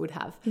otherwise would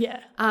have. Yeah.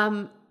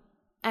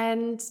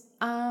 And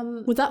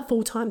was that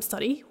full-time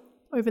study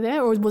over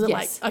there, or was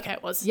it okay,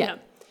 it was. Yeah.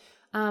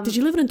 Did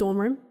you live in a dorm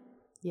room?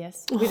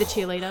 Yes, with a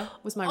cheerleader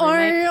was my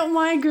roommate. Oh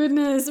my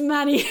goodness,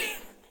 Maddie.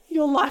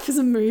 Your life is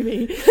a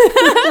movie.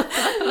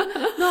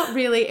 Not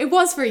really. It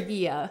was for a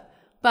year.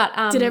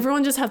 But did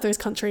everyone just have those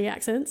country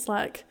accents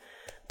like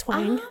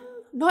twang?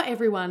 Not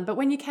everyone, but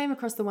when you came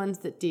across the ones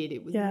that did,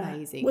 it was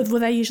amazing. Were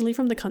they usually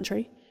from the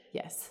country?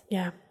 Yes.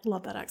 Yeah,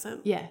 love that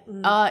accent. Yeah.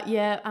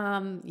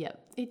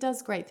 It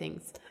does great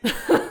things.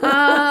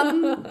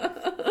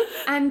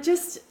 And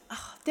just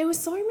there were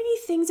so many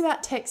things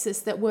about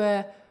Texas that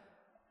were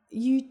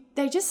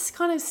they just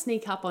kind of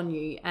sneak up on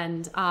you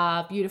and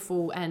are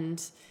beautiful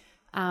and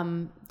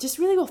just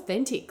really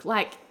authentic.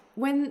 Like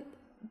when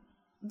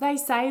they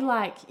say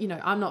like, you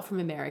know, I'm not from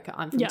America,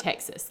 I'm from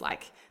Texas,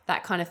 like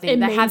that kind of thing.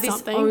 They have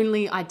this they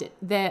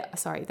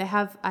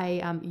have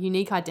a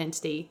unique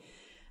identity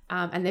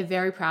and they're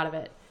very proud of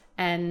it.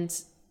 And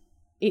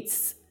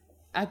it's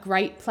a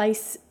great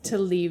place to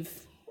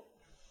live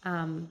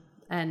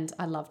and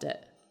I loved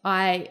it.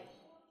 I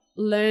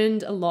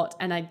learned a lot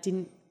and I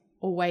didn't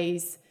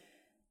always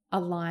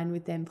align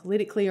with them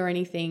politically or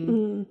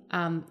anything.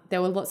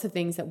 There were lots of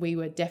things that we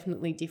were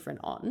definitely different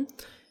on.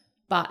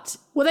 But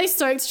were they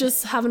stoked to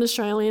just have an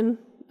Australian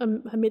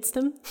amidst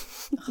them?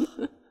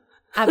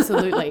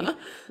 Absolutely.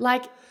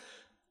 Like,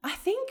 I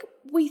think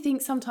we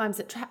think sometimes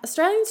that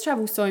Australians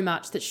travel so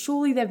much that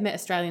surely they've met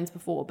Australians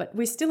before, but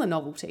we're still a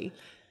novelty.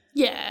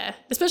 Yeah,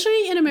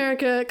 especially in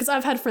America, because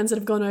I've had friends that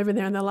have gone over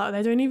there and they're like,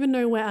 they don't even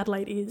know where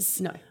Adelaide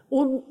is. No.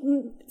 Or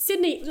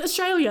Sydney,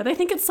 Australia, they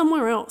think it's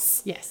somewhere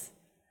else. Yes.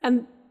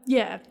 And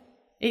yeah,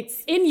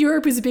 it's in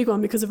Europe is a big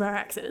one because of our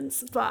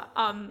accents, but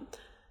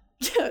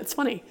yeah, it's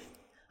funny.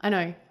 I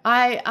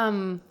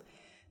know.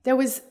 There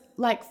was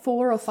like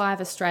 4 or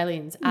 5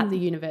 Australians at the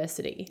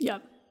university. Yeah.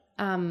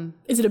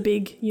 Is it a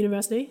big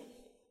university?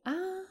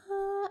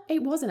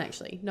 It wasn't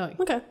actually, no.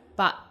 Okay.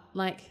 But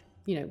like,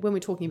 you know, when we're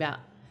talking about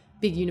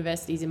big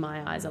universities in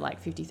my eyes are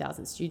like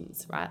 50,000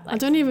 students, right? Like, I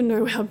don't even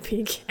know how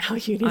big our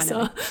unis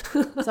are.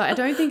 So I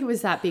don't think it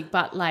was that big,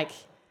 but like,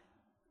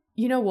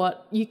 you know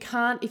what? You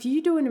can't, if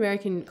you do an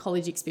American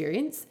college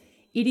experience,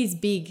 it is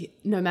big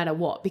no matter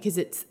what because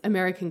it's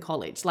American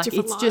college. Like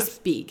different it's life.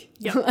 Just big.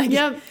 Yep. Like,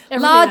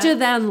 larger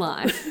than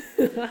life.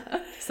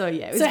 So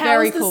yeah, it was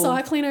very cool. So how was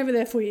the cycling over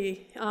there for you?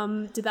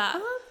 Did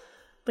that?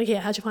 But yeah,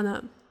 how'd you find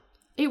that?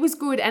 It was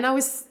good, and I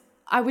was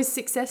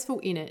successful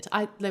in it.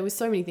 There were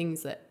so many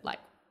things that like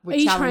were Are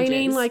you challenges.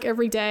 training like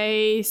every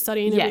day,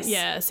 studying? Yes.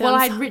 Yeah. Well,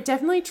 I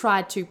definitely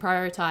tried to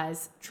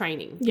prioritize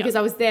training because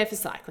I was there for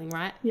cycling,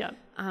 right? Yeah.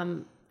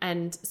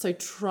 And so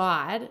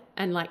tried,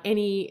 and like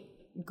any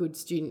good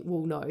student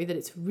will know that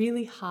it's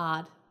really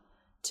hard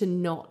to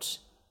not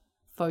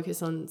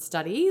focus on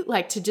study,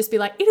 like to just be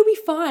like, it'll be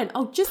fine,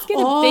 I'll just get a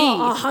B.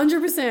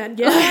 100%.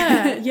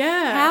 Yeah.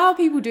 Yeah. How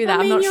people do that,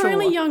 I'm not you're sure.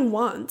 only young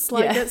once.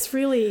 Like that's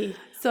really...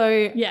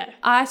 So yeah.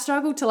 I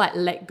struggled to like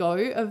let go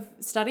of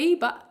study,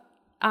 but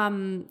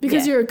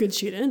because you're a good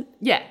student.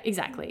 Yeah,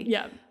 exactly.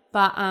 Yeah.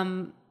 But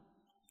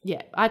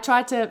I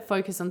tried to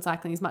focus on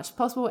cycling as much as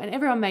possible, and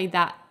everyone made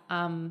that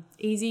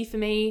easy for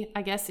me,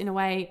 I guess, in a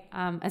way,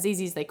 as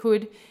easy as they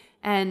could.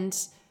 And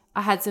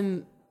I had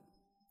some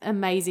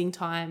amazing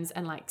times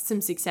and like some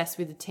success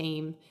with the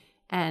team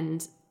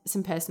and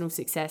some personal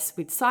success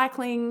with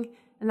cycling,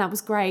 and that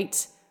was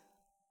great.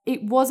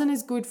 It wasn't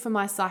as good for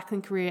my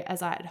cycling career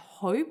as I had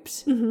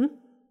hoped. Mm-hmm.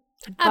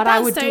 But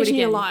I would do it again. At that stage in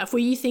your life, were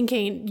you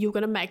thinking you were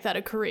going to make that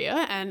a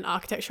career and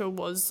architecture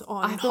was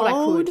on hold? I thought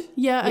I could.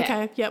 Yeah,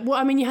 okay. Yeah. Well,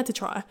 I mean, you had to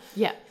try.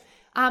 Yeah.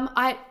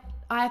 I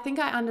think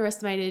I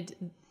underestimated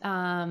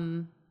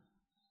how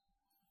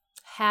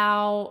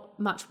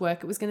much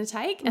work it was going to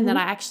take, and that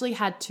I actually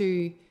had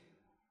to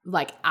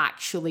like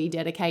actually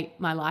dedicate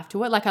my life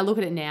to it. Like I look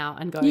at it now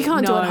and go, you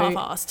can't do it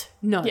half-assed.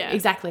 No,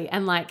 exactly.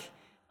 And like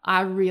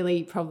I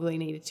really probably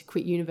needed to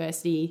quit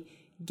university,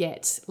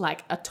 get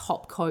like a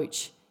top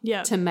coach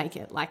to make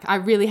it. Like I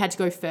really had to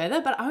go further,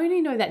 but I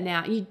only know that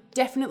now. You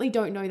definitely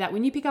don't know that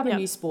when you pick up a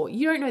new sport.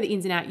 You don't know the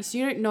ins and outs.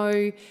 You don't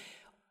know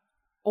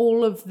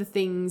all of the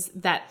things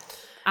that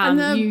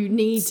you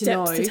need to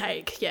know. Steps to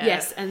take, yeah.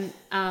 Yes, and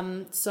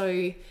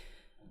so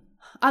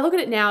I look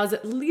at it now as a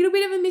little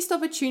bit of a missed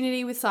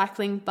opportunity with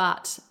cycling,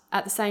 but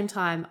at the same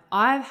time,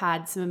 I've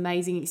had some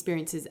amazing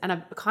experiences, and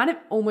I've kind of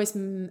almost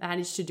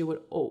managed to do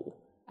it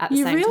all at the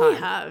same time. You really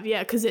have,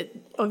 yeah, because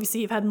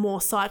obviously you've had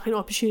more cycling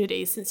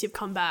opportunities since you've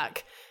come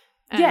back.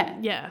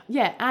 And yeah,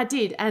 I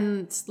did,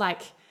 and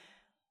like,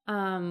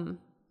 I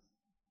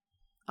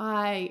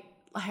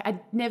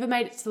never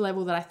made it to the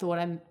level that I thought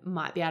I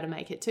might be able to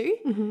make it to.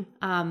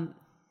 Mm-hmm.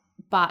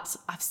 But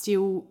I've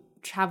still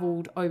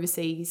travelled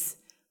overseas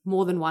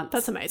more than once.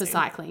 That's amazing. For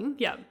cycling.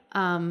 Yeah.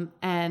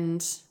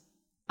 And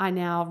I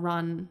now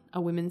run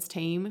a women's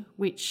team,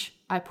 which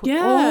I put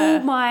all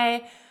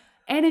my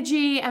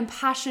energy and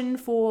passion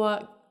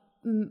for,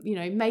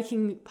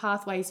 making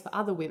pathways for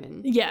other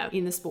women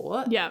in the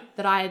sport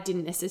that I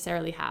didn't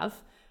necessarily have.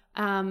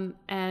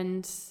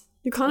 And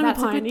you're kind of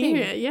a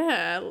pioneer.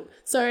 Yeah.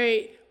 So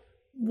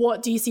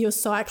what do you see your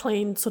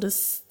cycling sort of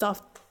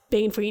stuff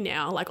being for you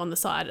now, like on the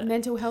side?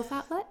 Mental health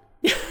outlet?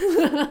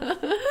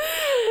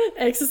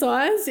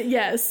 Exercise?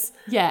 Yes.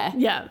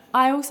 Yeah.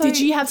 I also... Did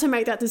you have to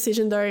make that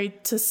decision though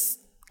to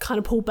kind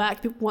of pull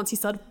back once you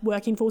started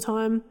working full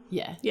time?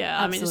 Yeah. Yeah.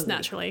 Absolutely. I mean, just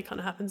naturally it kind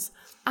of happens.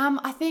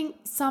 I think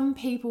some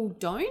people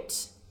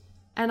don't.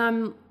 And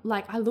I'm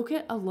like, I look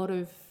at a lot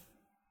of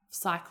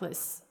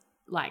cyclists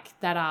like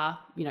that are,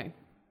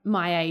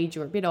 my age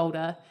or a bit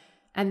older,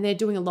 and they're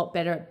doing a lot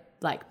better at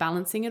like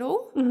balancing it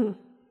all.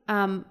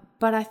 Mm-hmm.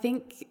 But I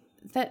think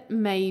that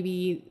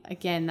maybe,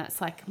 again,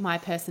 that's like my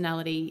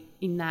personality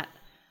in that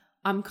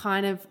I'm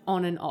kind of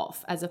on and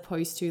off as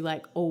opposed to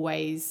like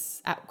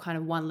always at kind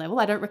of one level.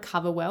 I don't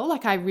recover well.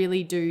 Like I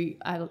really do.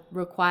 I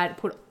require to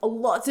put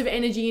lots of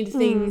energy into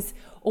things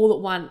all at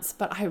once,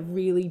 but I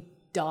really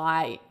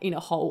die in a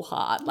whole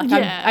heart. Like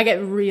I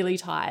get really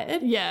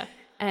tired. Yeah.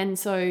 And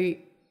so...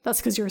 That's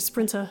because you're a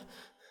sprinter.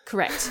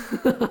 Correct.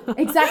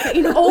 Exactly.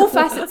 In all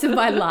facets of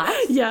my life.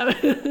 Yeah.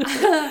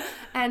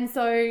 And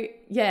so,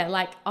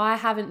 like I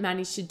haven't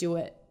managed to do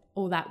it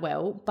all that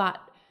well,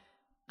 but...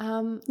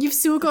 You've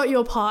still got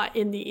your part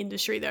in the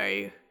industry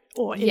though,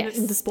 or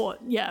in the sport.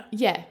 Yeah.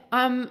 Yeah.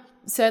 I'm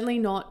certainly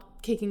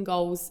not kicking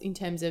goals in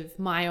terms of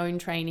my own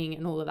training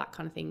and all of that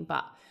kind of thing,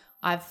 but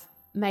I've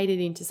made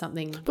it into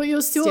something. But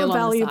you're still a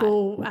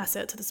valuable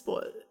asset to the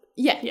sport.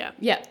 Yeah.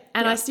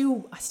 And I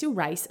still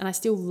race, and I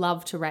still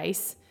love to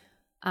race.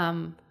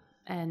 And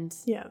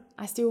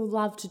I still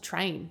love to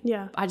train.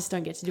 Yeah. I just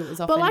don't get to do it as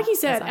often. But like you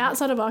said,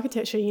 outside of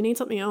architecture, you need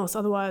something else.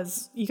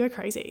 Otherwise you go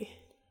crazy.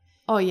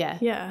 Oh yeah.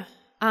 Yeah.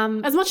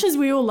 As much as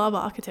we all love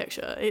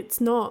architecture,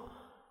 it's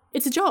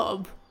a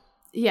job.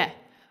 Yeah.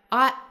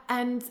 I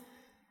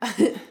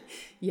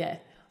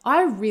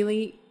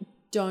really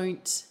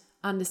don't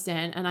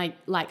understand. And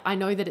I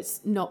know that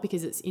it's not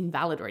because it's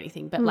invalid or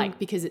anything, but like,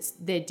 because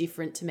they're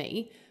different to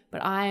me,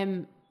 but I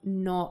am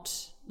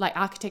not, like,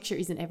 architecture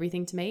isn't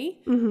everything to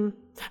me. Mm-hmm.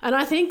 And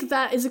I think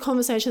that is a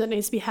conversation that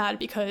needs to be had,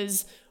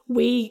 because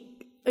we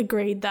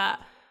agreed that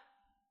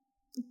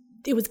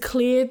it was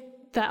clear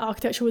that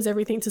architecture was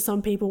everything to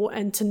some people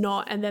and to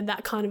not, and then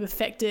that kind of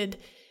affected,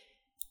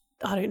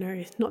 I don't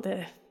know, not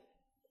there.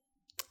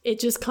 It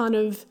just kind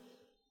of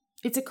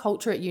It's a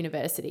culture at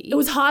university. It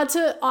was hard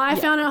to, I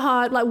found it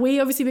hard. Like,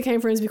 we obviously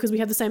became friends because we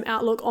had the same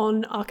outlook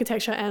on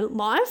architecture and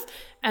life.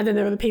 And then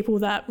there are the people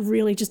that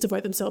really just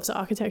devote themselves to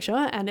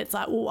architecture. And it's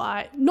like,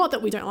 well, not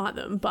that we don't like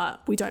them,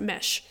 but we don't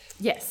mesh.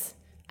 Yes.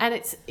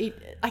 And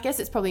I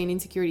guess it's probably an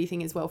insecurity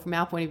thing as well from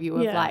our point of view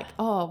of like,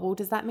 oh, well,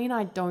 does that mean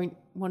I don't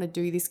want to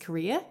do this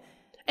career?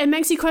 It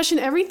makes you question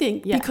everything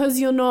because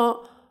you're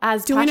not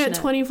as doing passionate.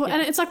 it 24.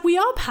 And it's like, we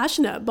are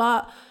passionate,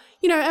 but,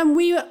 you know, and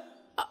we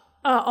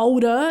are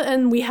older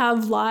and we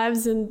have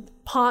lives and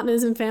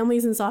partners and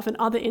families and stuff and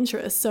other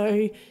interests.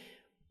 So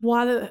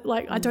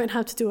I don't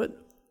have to do it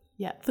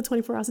for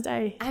 24 hours a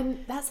day.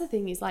 And that's the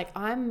thing is, like,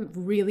 I'm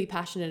really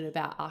passionate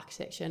about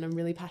architecture and I'm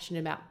really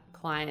passionate about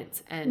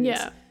clients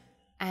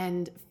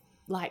and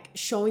like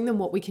showing them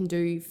what we can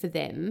do for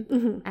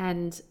them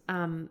and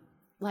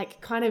like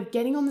kind of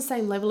getting on the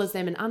same level as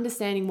them and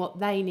understanding what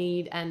they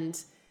need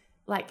and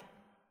like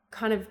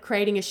kind of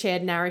creating a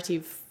shared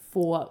narrative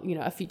for, you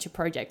know, a future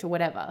project or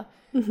whatever.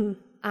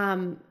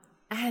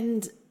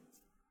 And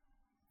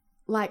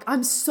like,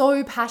 I'm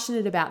so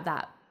passionate about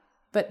that,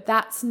 but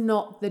that's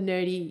not the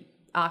nerdy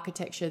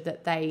architecture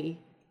that they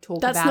talk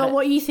about. That's not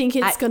what you think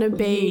it's going to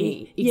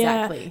be. Uni.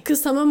 Exactly.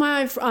 Because some of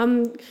my,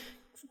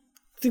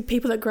 the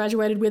people that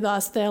graduated with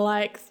us, they're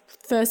like,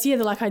 first year,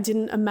 they're like, I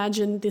didn't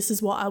imagine this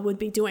is what I would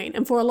be doing.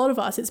 And for a lot of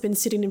us, it's been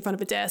sitting in front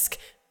of a desk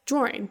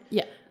drawing.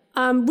 Yeah.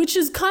 Which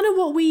is kind of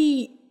what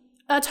we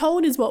are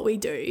told is what we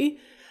do.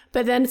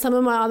 But then some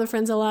of my other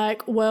friends are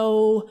like,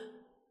 well,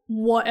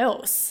 what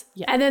else?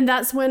 Yeah. And then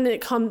that's when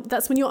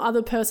your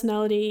other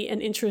personality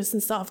and interests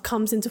and stuff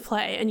comes into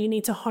play and you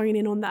need to hone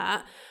in on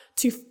that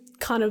to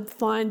kind of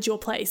find your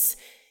place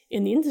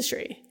in the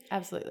industry.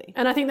 Absolutely.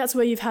 And I think that's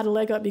where you've had a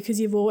leg up because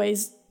you've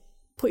always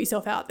put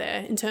yourself out there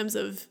in terms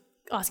of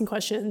asking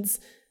questions,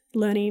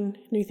 learning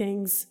new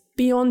things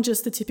beyond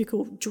just the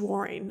typical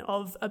drawing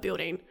of a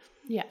building.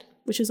 Yeah.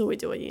 Which is all we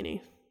do at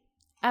uni.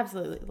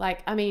 Absolutely.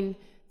 Like, I mean,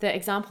 the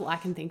example I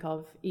can think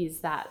of is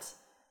that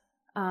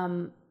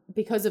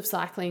because of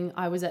cycling,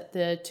 I was at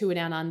the Tour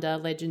Down Under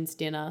Legends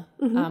Dinner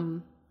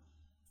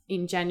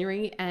in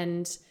January,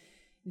 and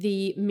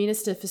the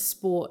Minister for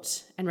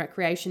Sport and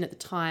Recreation at the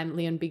time,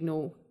 Leon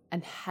Bignell,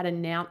 and had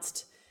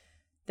announced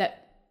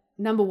that,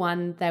 number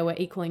one, they were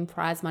equaling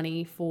prize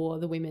money for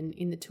the women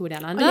in the Tour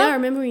Down Under. Oh, yeah, I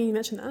remember when you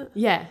mentioned that.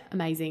 Yeah,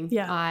 amazing.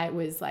 Yeah. I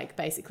was like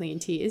basically in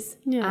tears.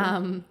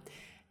 Yeah.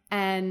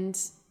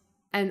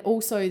 And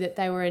also that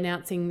they were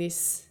announcing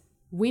this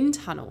wind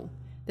tunnel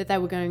that they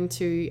were going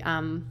to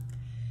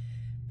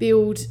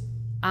build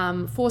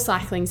for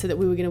cycling so that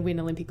we were going to win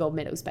Olympic gold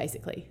medals,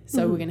 basically.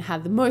 So we're going to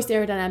have the most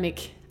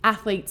aerodynamic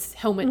athletes,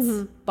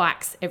 helmets,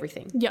 bikes,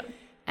 everything. Yeah.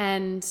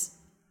 And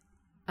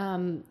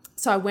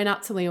so I went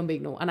up to Leon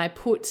Bignell and I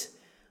put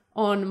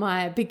on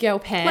my big girl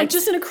pants. Like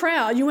just in a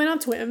crowd, you went up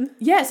to him?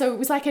 Yeah, so it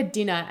was like a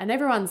dinner and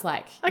everyone's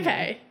like...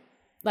 Okay. You know,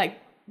 like...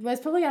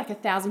 There's probably like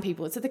 1,000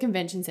 people. It's at the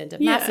convention centre.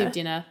 Massive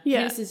dinner. Yeah.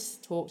 Ministers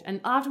talked. And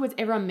afterwards,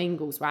 everyone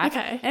mingles, right?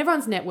 Okay. And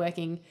everyone's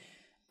networking.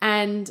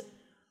 And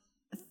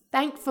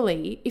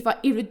thankfully, if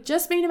it had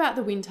just been about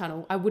the wind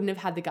tunnel, I wouldn't have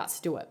had the guts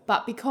to do it.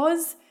 But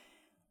because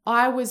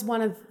I was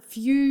one of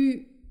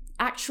few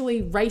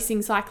actually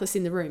racing cyclists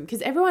in the room,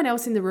 because everyone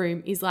else in the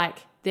room is like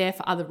there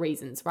for other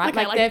reasons, right?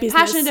 Okay, like they're business.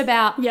 passionate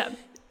about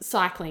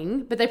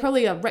cycling, but they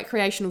probably are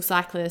recreational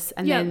cyclists.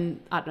 And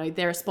then, I don't know,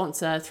 they're a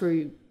sponsor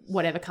through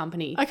whatever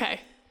company. Okay.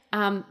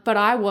 But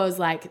I was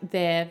like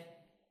there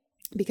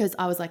because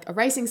I was like a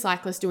racing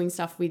cyclist doing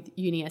stuff with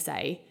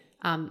UniSA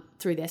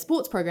through their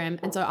sports program.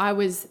 And so I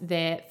was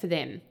there for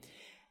them.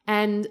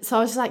 And so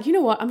I was just like, you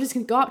know what? I'm just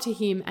going to go up to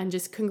him and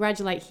just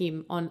congratulate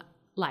him on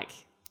like...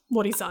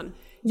 what he's done.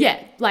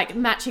 Yeah, like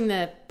matching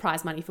the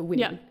prize money for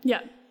winning.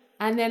 Yeah.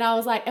 And then I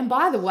was like, and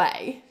by the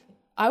way,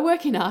 I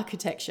work in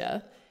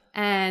architecture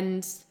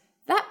and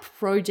that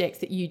project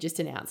that you just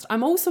announced,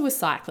 I'm also a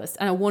cyclist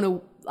and I want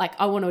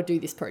to do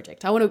this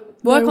project. I want to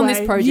work on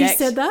this project. You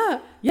said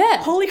that? Yeah.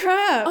 Holy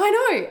crap. I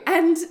know.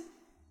 And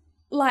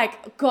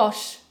like,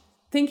 gosh,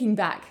 thinking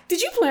back.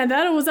 Did you plan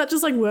that or was that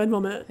just like word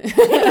vomit? Oh,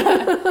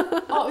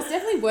 it was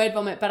definitely word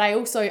vomit. But I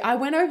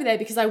went over there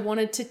because I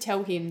wanted to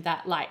tell him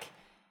that like,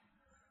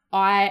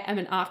 I am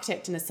an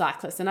architect and a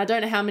cyclist. And I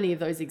don't know how many of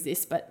those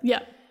exist, but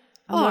I'm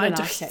not an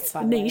architect,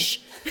 by the way.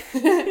 Niche.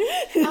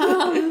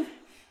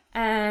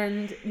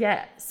 And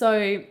yeah,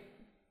 so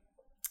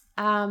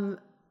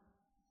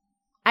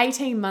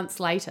 18 months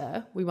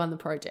later, we won the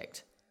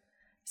project.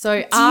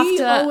 So Do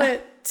you owe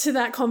it to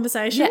that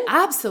conversation? Yeah,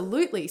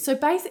 absolutely. So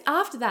basically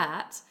after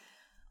that,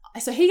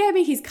 so he gave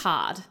me his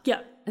card.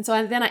 Yeah. And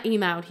so then I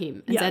emailed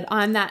him and said,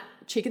 I'm that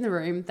chick in the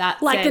room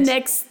that like the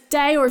next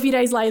day or a few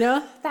days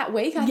later? That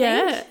week, I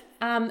think.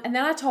 And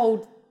then I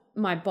told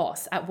my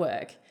boss at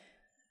work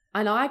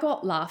and I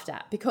got laughed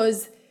at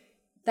because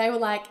they were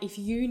like, if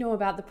you know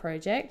about the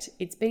project,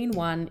 it's been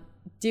won,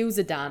 deals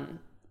are done,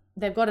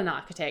 they've got an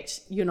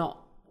architect, you're not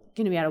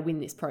going to be able to win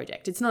this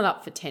project. It's not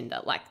up for tender.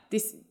 Like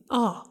this,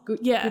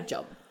 good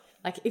job.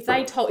 Like if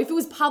it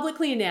was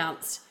publicly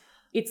announced,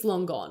 it's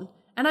long gone.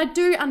 And I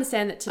do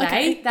understand that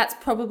today that's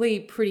probably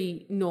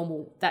pretty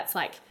normal. That's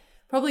like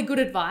probably good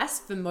advice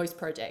for most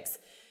projects.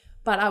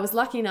 But I was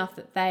lucky enough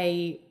that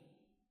they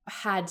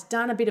had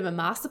done a bit of a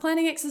master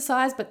planning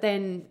exercise, but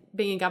then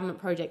being a government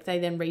project, they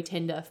then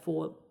re-tender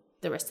for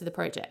the rest of the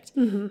project.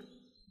 Mm-hmm.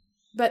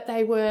 But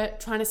they were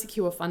trying to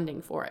secure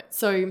funding for it.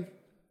 So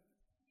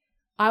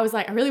I was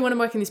like, I really want to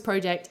work in this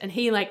project. And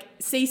he like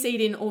CC'd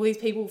in all these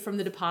people from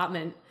the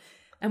department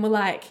and were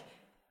like,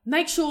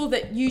 make sure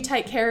that you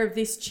take care of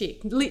this chick.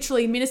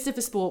 Literally, Minister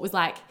for Sport was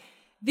like,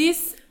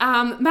 this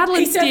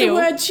Madeleine Steele. He said the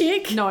word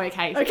chick? No,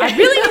 okay. I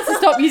really need to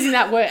stop using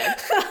that word.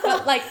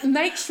 But like,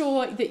 make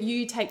sure that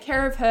you take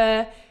care of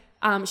her.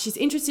 She's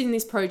interested in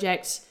this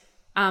project.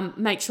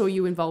 Make sure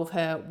you involve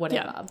her,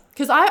 whatever.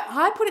 Because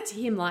I put it to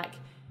him like,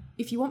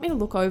 if you want me to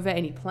look over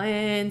any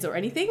plans or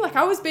anything, like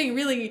I was being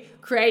really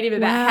creative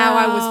about how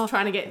I was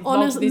trying to get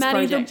involved in this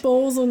Maddie, project. the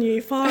balls on you,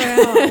 far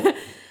out.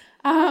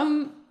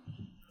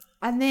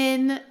 And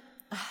then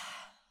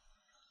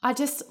I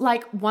just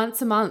like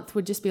once a month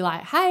would just be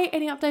like, hey,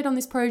 any update on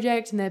this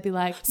project? And they'd be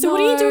like, so no.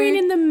 what are you doing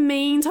in the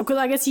meantime? Because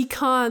I guess you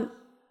can't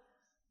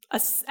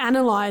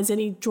analyse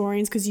any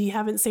drawings because you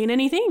haven't seen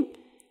anything.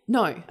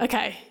 No.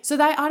 Okay. So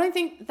I don't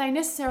think they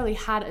necessarily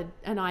had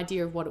an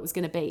idea of what it was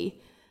going to be.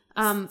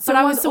 So but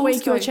I was once a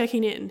week you're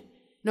checking in?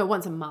 No,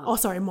 once a month. Oh,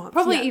 sorry, month.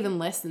 Probably even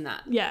less than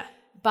that. Yeah.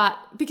 But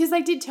because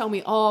they did tell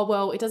me, oh,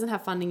 well, it doesn't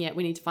have funding yet.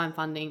 We need to find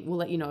funding. We'll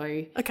let you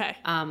know. Okay.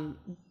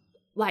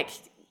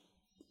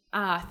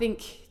 I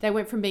think they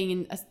went from being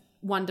in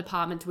one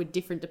department to a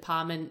different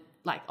department,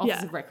 like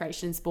Office of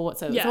Recreation and Sport.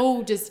 So it's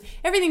all just,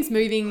 everything's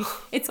moving.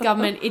 It's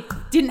government. It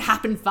didn't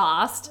happen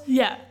fast.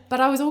 Yeah.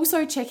 But I was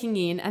also checking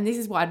in, and this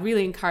is what I'd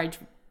really encourage,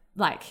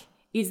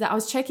 is that I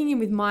was checking in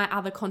with my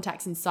other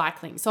contacts in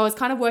cycling. So I was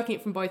kind of working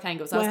it from both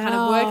angles. I was kind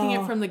of working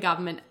it from the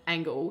government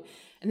angle.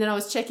 And then I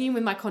was checking in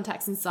with my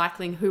contacts in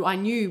cycling who I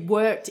knew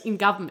worked in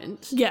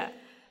government. Yeah.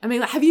 I mean,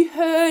 like, have you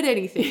heard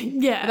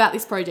anything about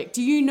this project?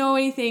 Do you know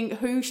anything?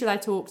 Who should I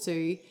talk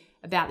to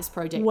about this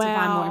project to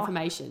find more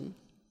information?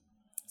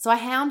 So I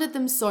hounded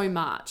them so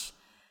much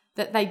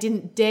that they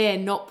didn't dare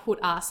not put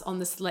us on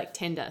the select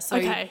tender.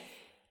 So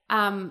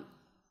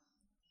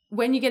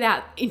when you get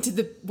out into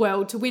the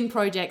world to win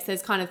projects,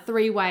 there's kind of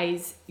 3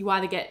 ways. You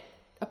either get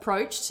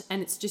approached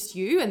and it's just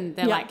you and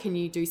they're like, can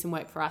you do some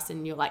work for us?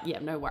 And you're like, yeah,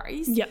 no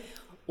worries. Yep.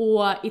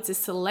 Or it's a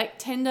select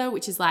tender,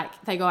 which is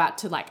like they go out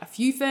to like a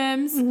few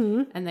firms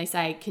and they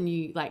say, can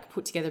you like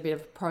put together a bit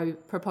of a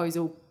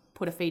proposal,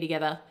 put a fee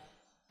together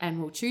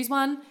and we'll choose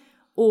one.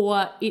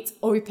 Or it's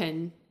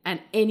open and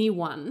any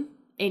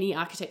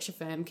architecture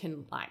firm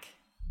can like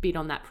bid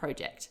on that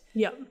project.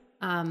 Yep.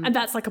 And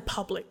that's like a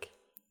public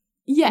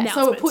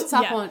so it puts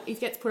up on, it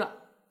gets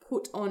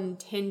put on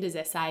Tenders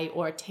SA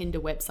or a tender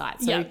website.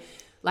 So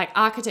like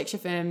architecture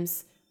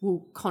firms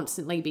will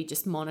constantly be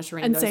just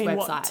monitoring and those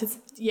websites.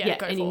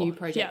 Any new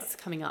projects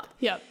coming up.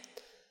 Yeah.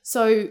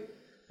 So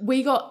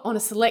we got on a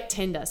select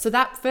tender. So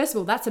that, first of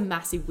all, that's a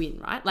massive win,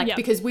 right? Like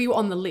because we were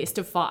on the list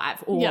of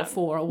 5 or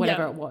 4 or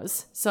whatever it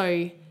was.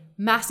 So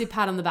massive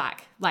pat on the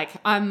back. Like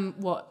I'm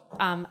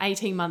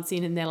 18 months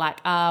in and they're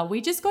like,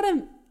 we just got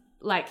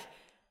a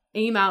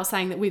email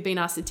saying that we've been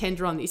asked to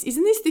tender on this.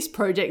 Isn't this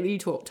project that you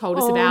told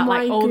us about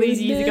like all these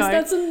years ago?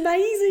 That's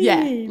amazing.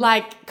 Yeah.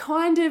 Like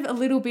kind of a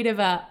little bit of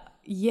a,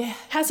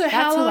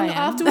 how long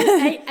afterwards?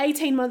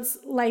 18 months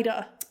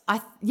later? I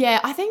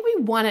think we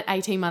won it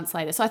 18 months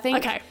later. So I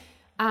think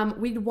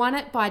we'd won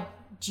it by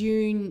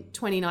June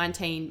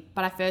 2019,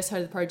 but I first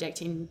heard of the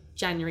project in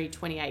January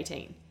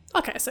 2018.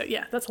 Okay, so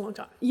that's a long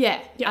time. Yeah,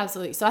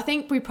 absolutely. So I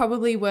think we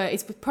probably were,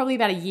 it's probably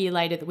about a year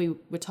later that we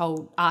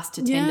were asked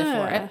to tender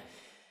for it.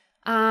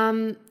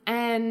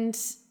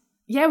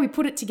 We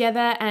put it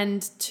together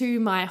and to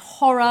my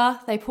horror,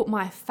 they put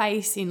my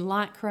face in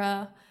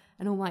Lycra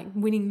and all like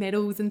winning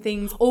medals and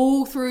things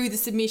all through the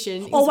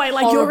submission. Oh wait,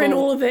 like horrible. You're in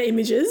all of the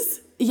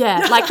images?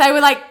 Yeah, like they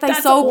were like, they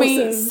sold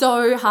me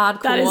so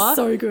hardcore. That is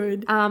so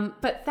good.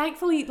 But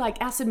thankfully like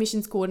our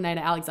submissions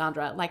coordinator,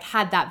 Alexandra, like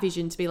had that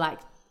vision to be like,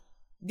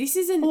 this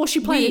isn't she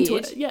played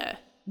weird. into it, yeah.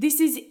 This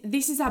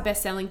is our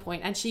best selling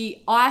point. And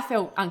I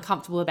felt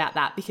uncomfortable about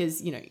that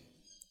because, you know,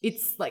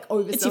 it's like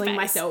overselling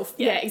myself.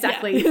 Yeah,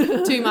 exactly.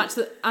 Too much.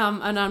 And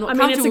I'm not comfortable with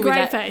that. It's a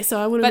great face, so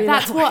I wouldn't be But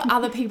that's what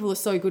other people are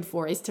so good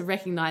for, is to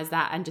recognise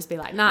that and just be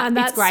like, nah, and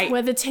it's great. that's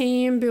where the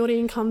team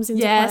building comes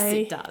into play. play. Yes,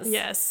 it does.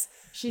 Yes.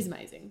 She's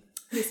amazing.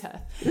 Miss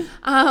her.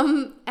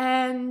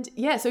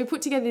 So we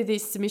put together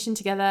this submission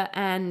together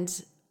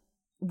and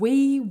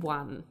we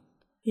won.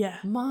 Yeah.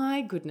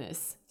 My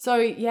goodness.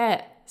 So,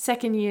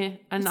 second year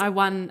and I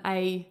won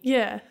a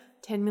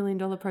 $10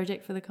 million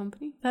project for the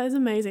company. That is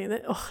amazing.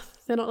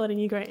 They're not letting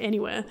you go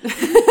anywhere.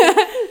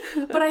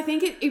 But I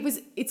think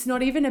it's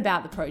not even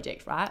about the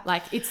project, right?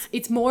 Like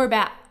it's more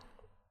about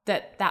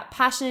that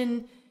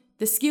passion,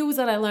 the skills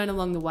that I learned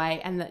along the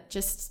way, and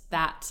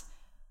that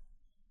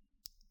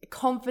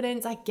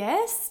confidence, I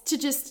guess, to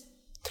just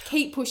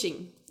keep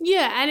pushing.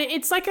 Yeah, and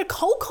it's like a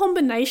whole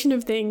combination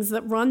of things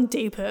that run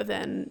deeper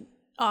than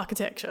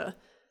architecture.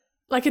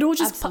 Like it all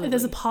just,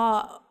 there's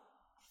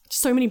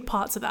so many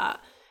parts of that.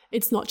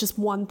 It's not just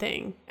one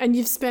thing. And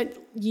you've spent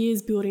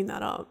years building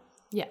that up.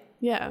 Yeah.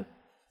 Yeah.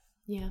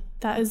 Yeah.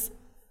 That's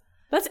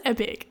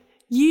epic.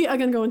 You are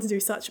going to go on to do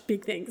such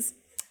big things.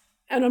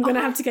 And I'm going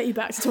to have to get you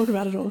back to talk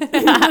about it all.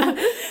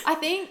 I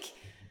think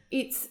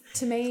it's,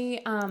 to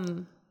me,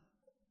 I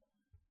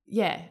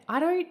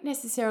don't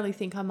necessarily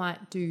think I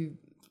might do,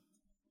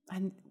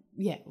 and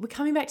we're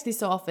coming back to this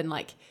so often,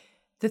 like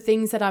the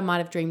things that I might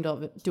have dreamed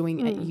of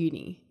doing at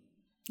uni.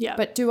 Yeah.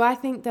 But do I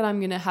think that I'm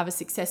going to have a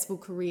successful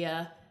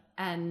career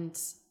and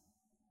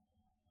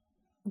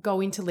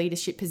go into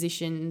leadership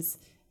positions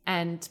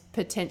and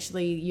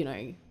potentially, you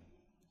know,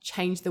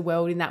 change the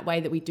world in that way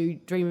that we do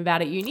dream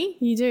about at uni?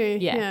 You do,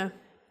 yeah.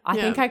 I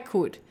think I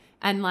could.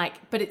 And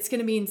but it's going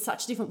to be in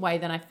such a different way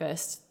than I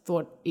first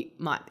thought it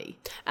might be.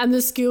 And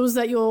the skills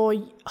that you're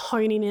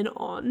honing in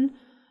on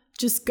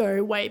just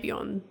go way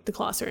beyond the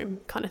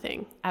classroom kind of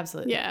thing.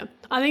 Absolutely. Yeah.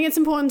 I think it's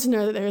important to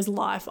know that there is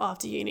life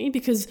after uni,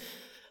 because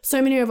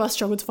so many of us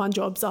struggle to find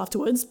jobs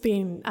afterwards,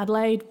 being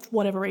Adelaide,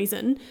 whatever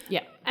reason.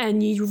 Yeah.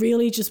 And you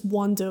really just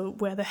wonder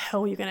where the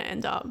hell you're going to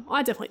end up.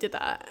 I definitely did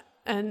that.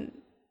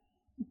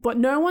 But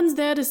no one's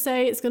there to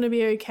say it's going to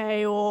be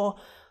okay, or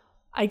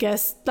I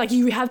guess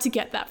you have to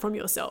get that from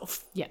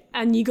yourself. Yeah.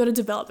 And you got to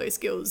develop those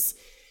skills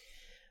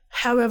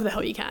however the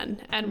hell you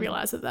can and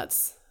realize that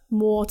that's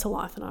more to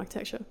life than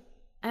architecture.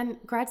 And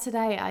grads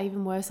today are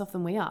even worse off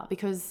than we are,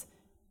 because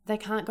they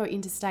can't go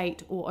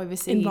interstate or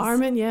overseas.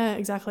 Environment, yeah,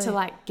 exactly.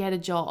 To get a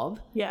job.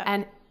 Yeah.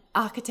 And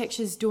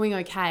architecture's doing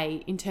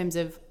okay in terms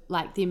of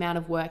the amount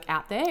of work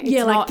out there. It's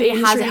the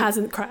industry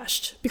hasn't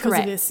crashed because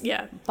of this.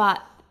 Yeah.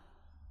 But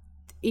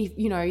if,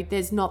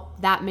 there's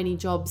not that many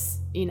jobs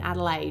in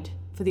Adelaide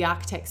for the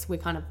architects we're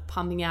kind of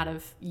pumping out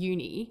of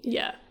uni.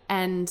 Yeah.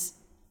 And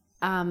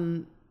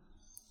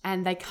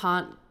they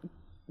can't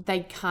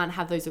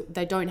have those,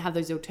 they don't have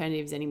those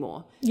alternatives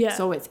anymore. Yeah.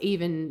 So it's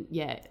even,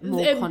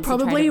 more it concentrated.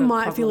 Probably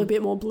might feel a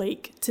bit more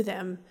bleak to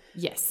them.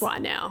 Yes.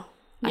 Right now.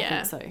 Yeah. I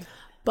think so.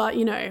 But,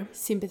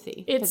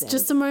 sympathy. It's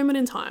just a moment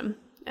in time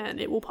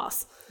and it will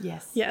pass.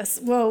 Yes. Yes.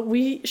 Well,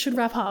 we should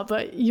wrap up,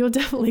 but you're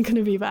definitely going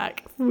to be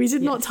back. We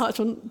did not touch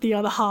on the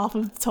other half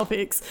of the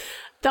topics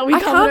that we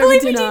covered over dinner. I can't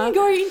believe we didn't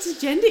go into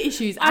gender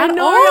issues at all. I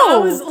know. I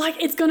was like,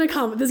 it's going to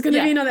come. There's going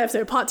to be another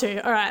episode, part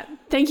 2. All right.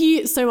 Thank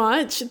you so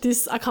much.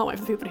 I can't wait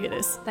for people to hear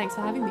this. Thanks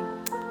for having me.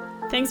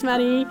 Thanks,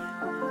 Maddie.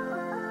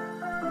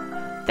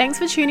 Thanks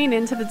for tuning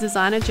in to the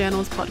Designer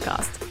Journals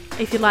podcast.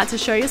 If you'd like to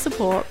show your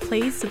support,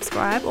 please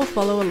subscribe or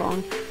follow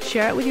along,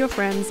 share it with your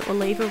friends, or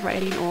leave a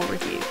rating or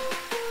review.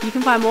 You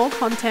can find more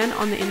content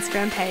on the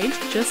Instagram page.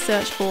 Just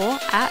search for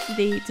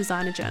 @the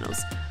Designer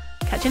Journals.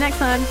 Catch you next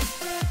time.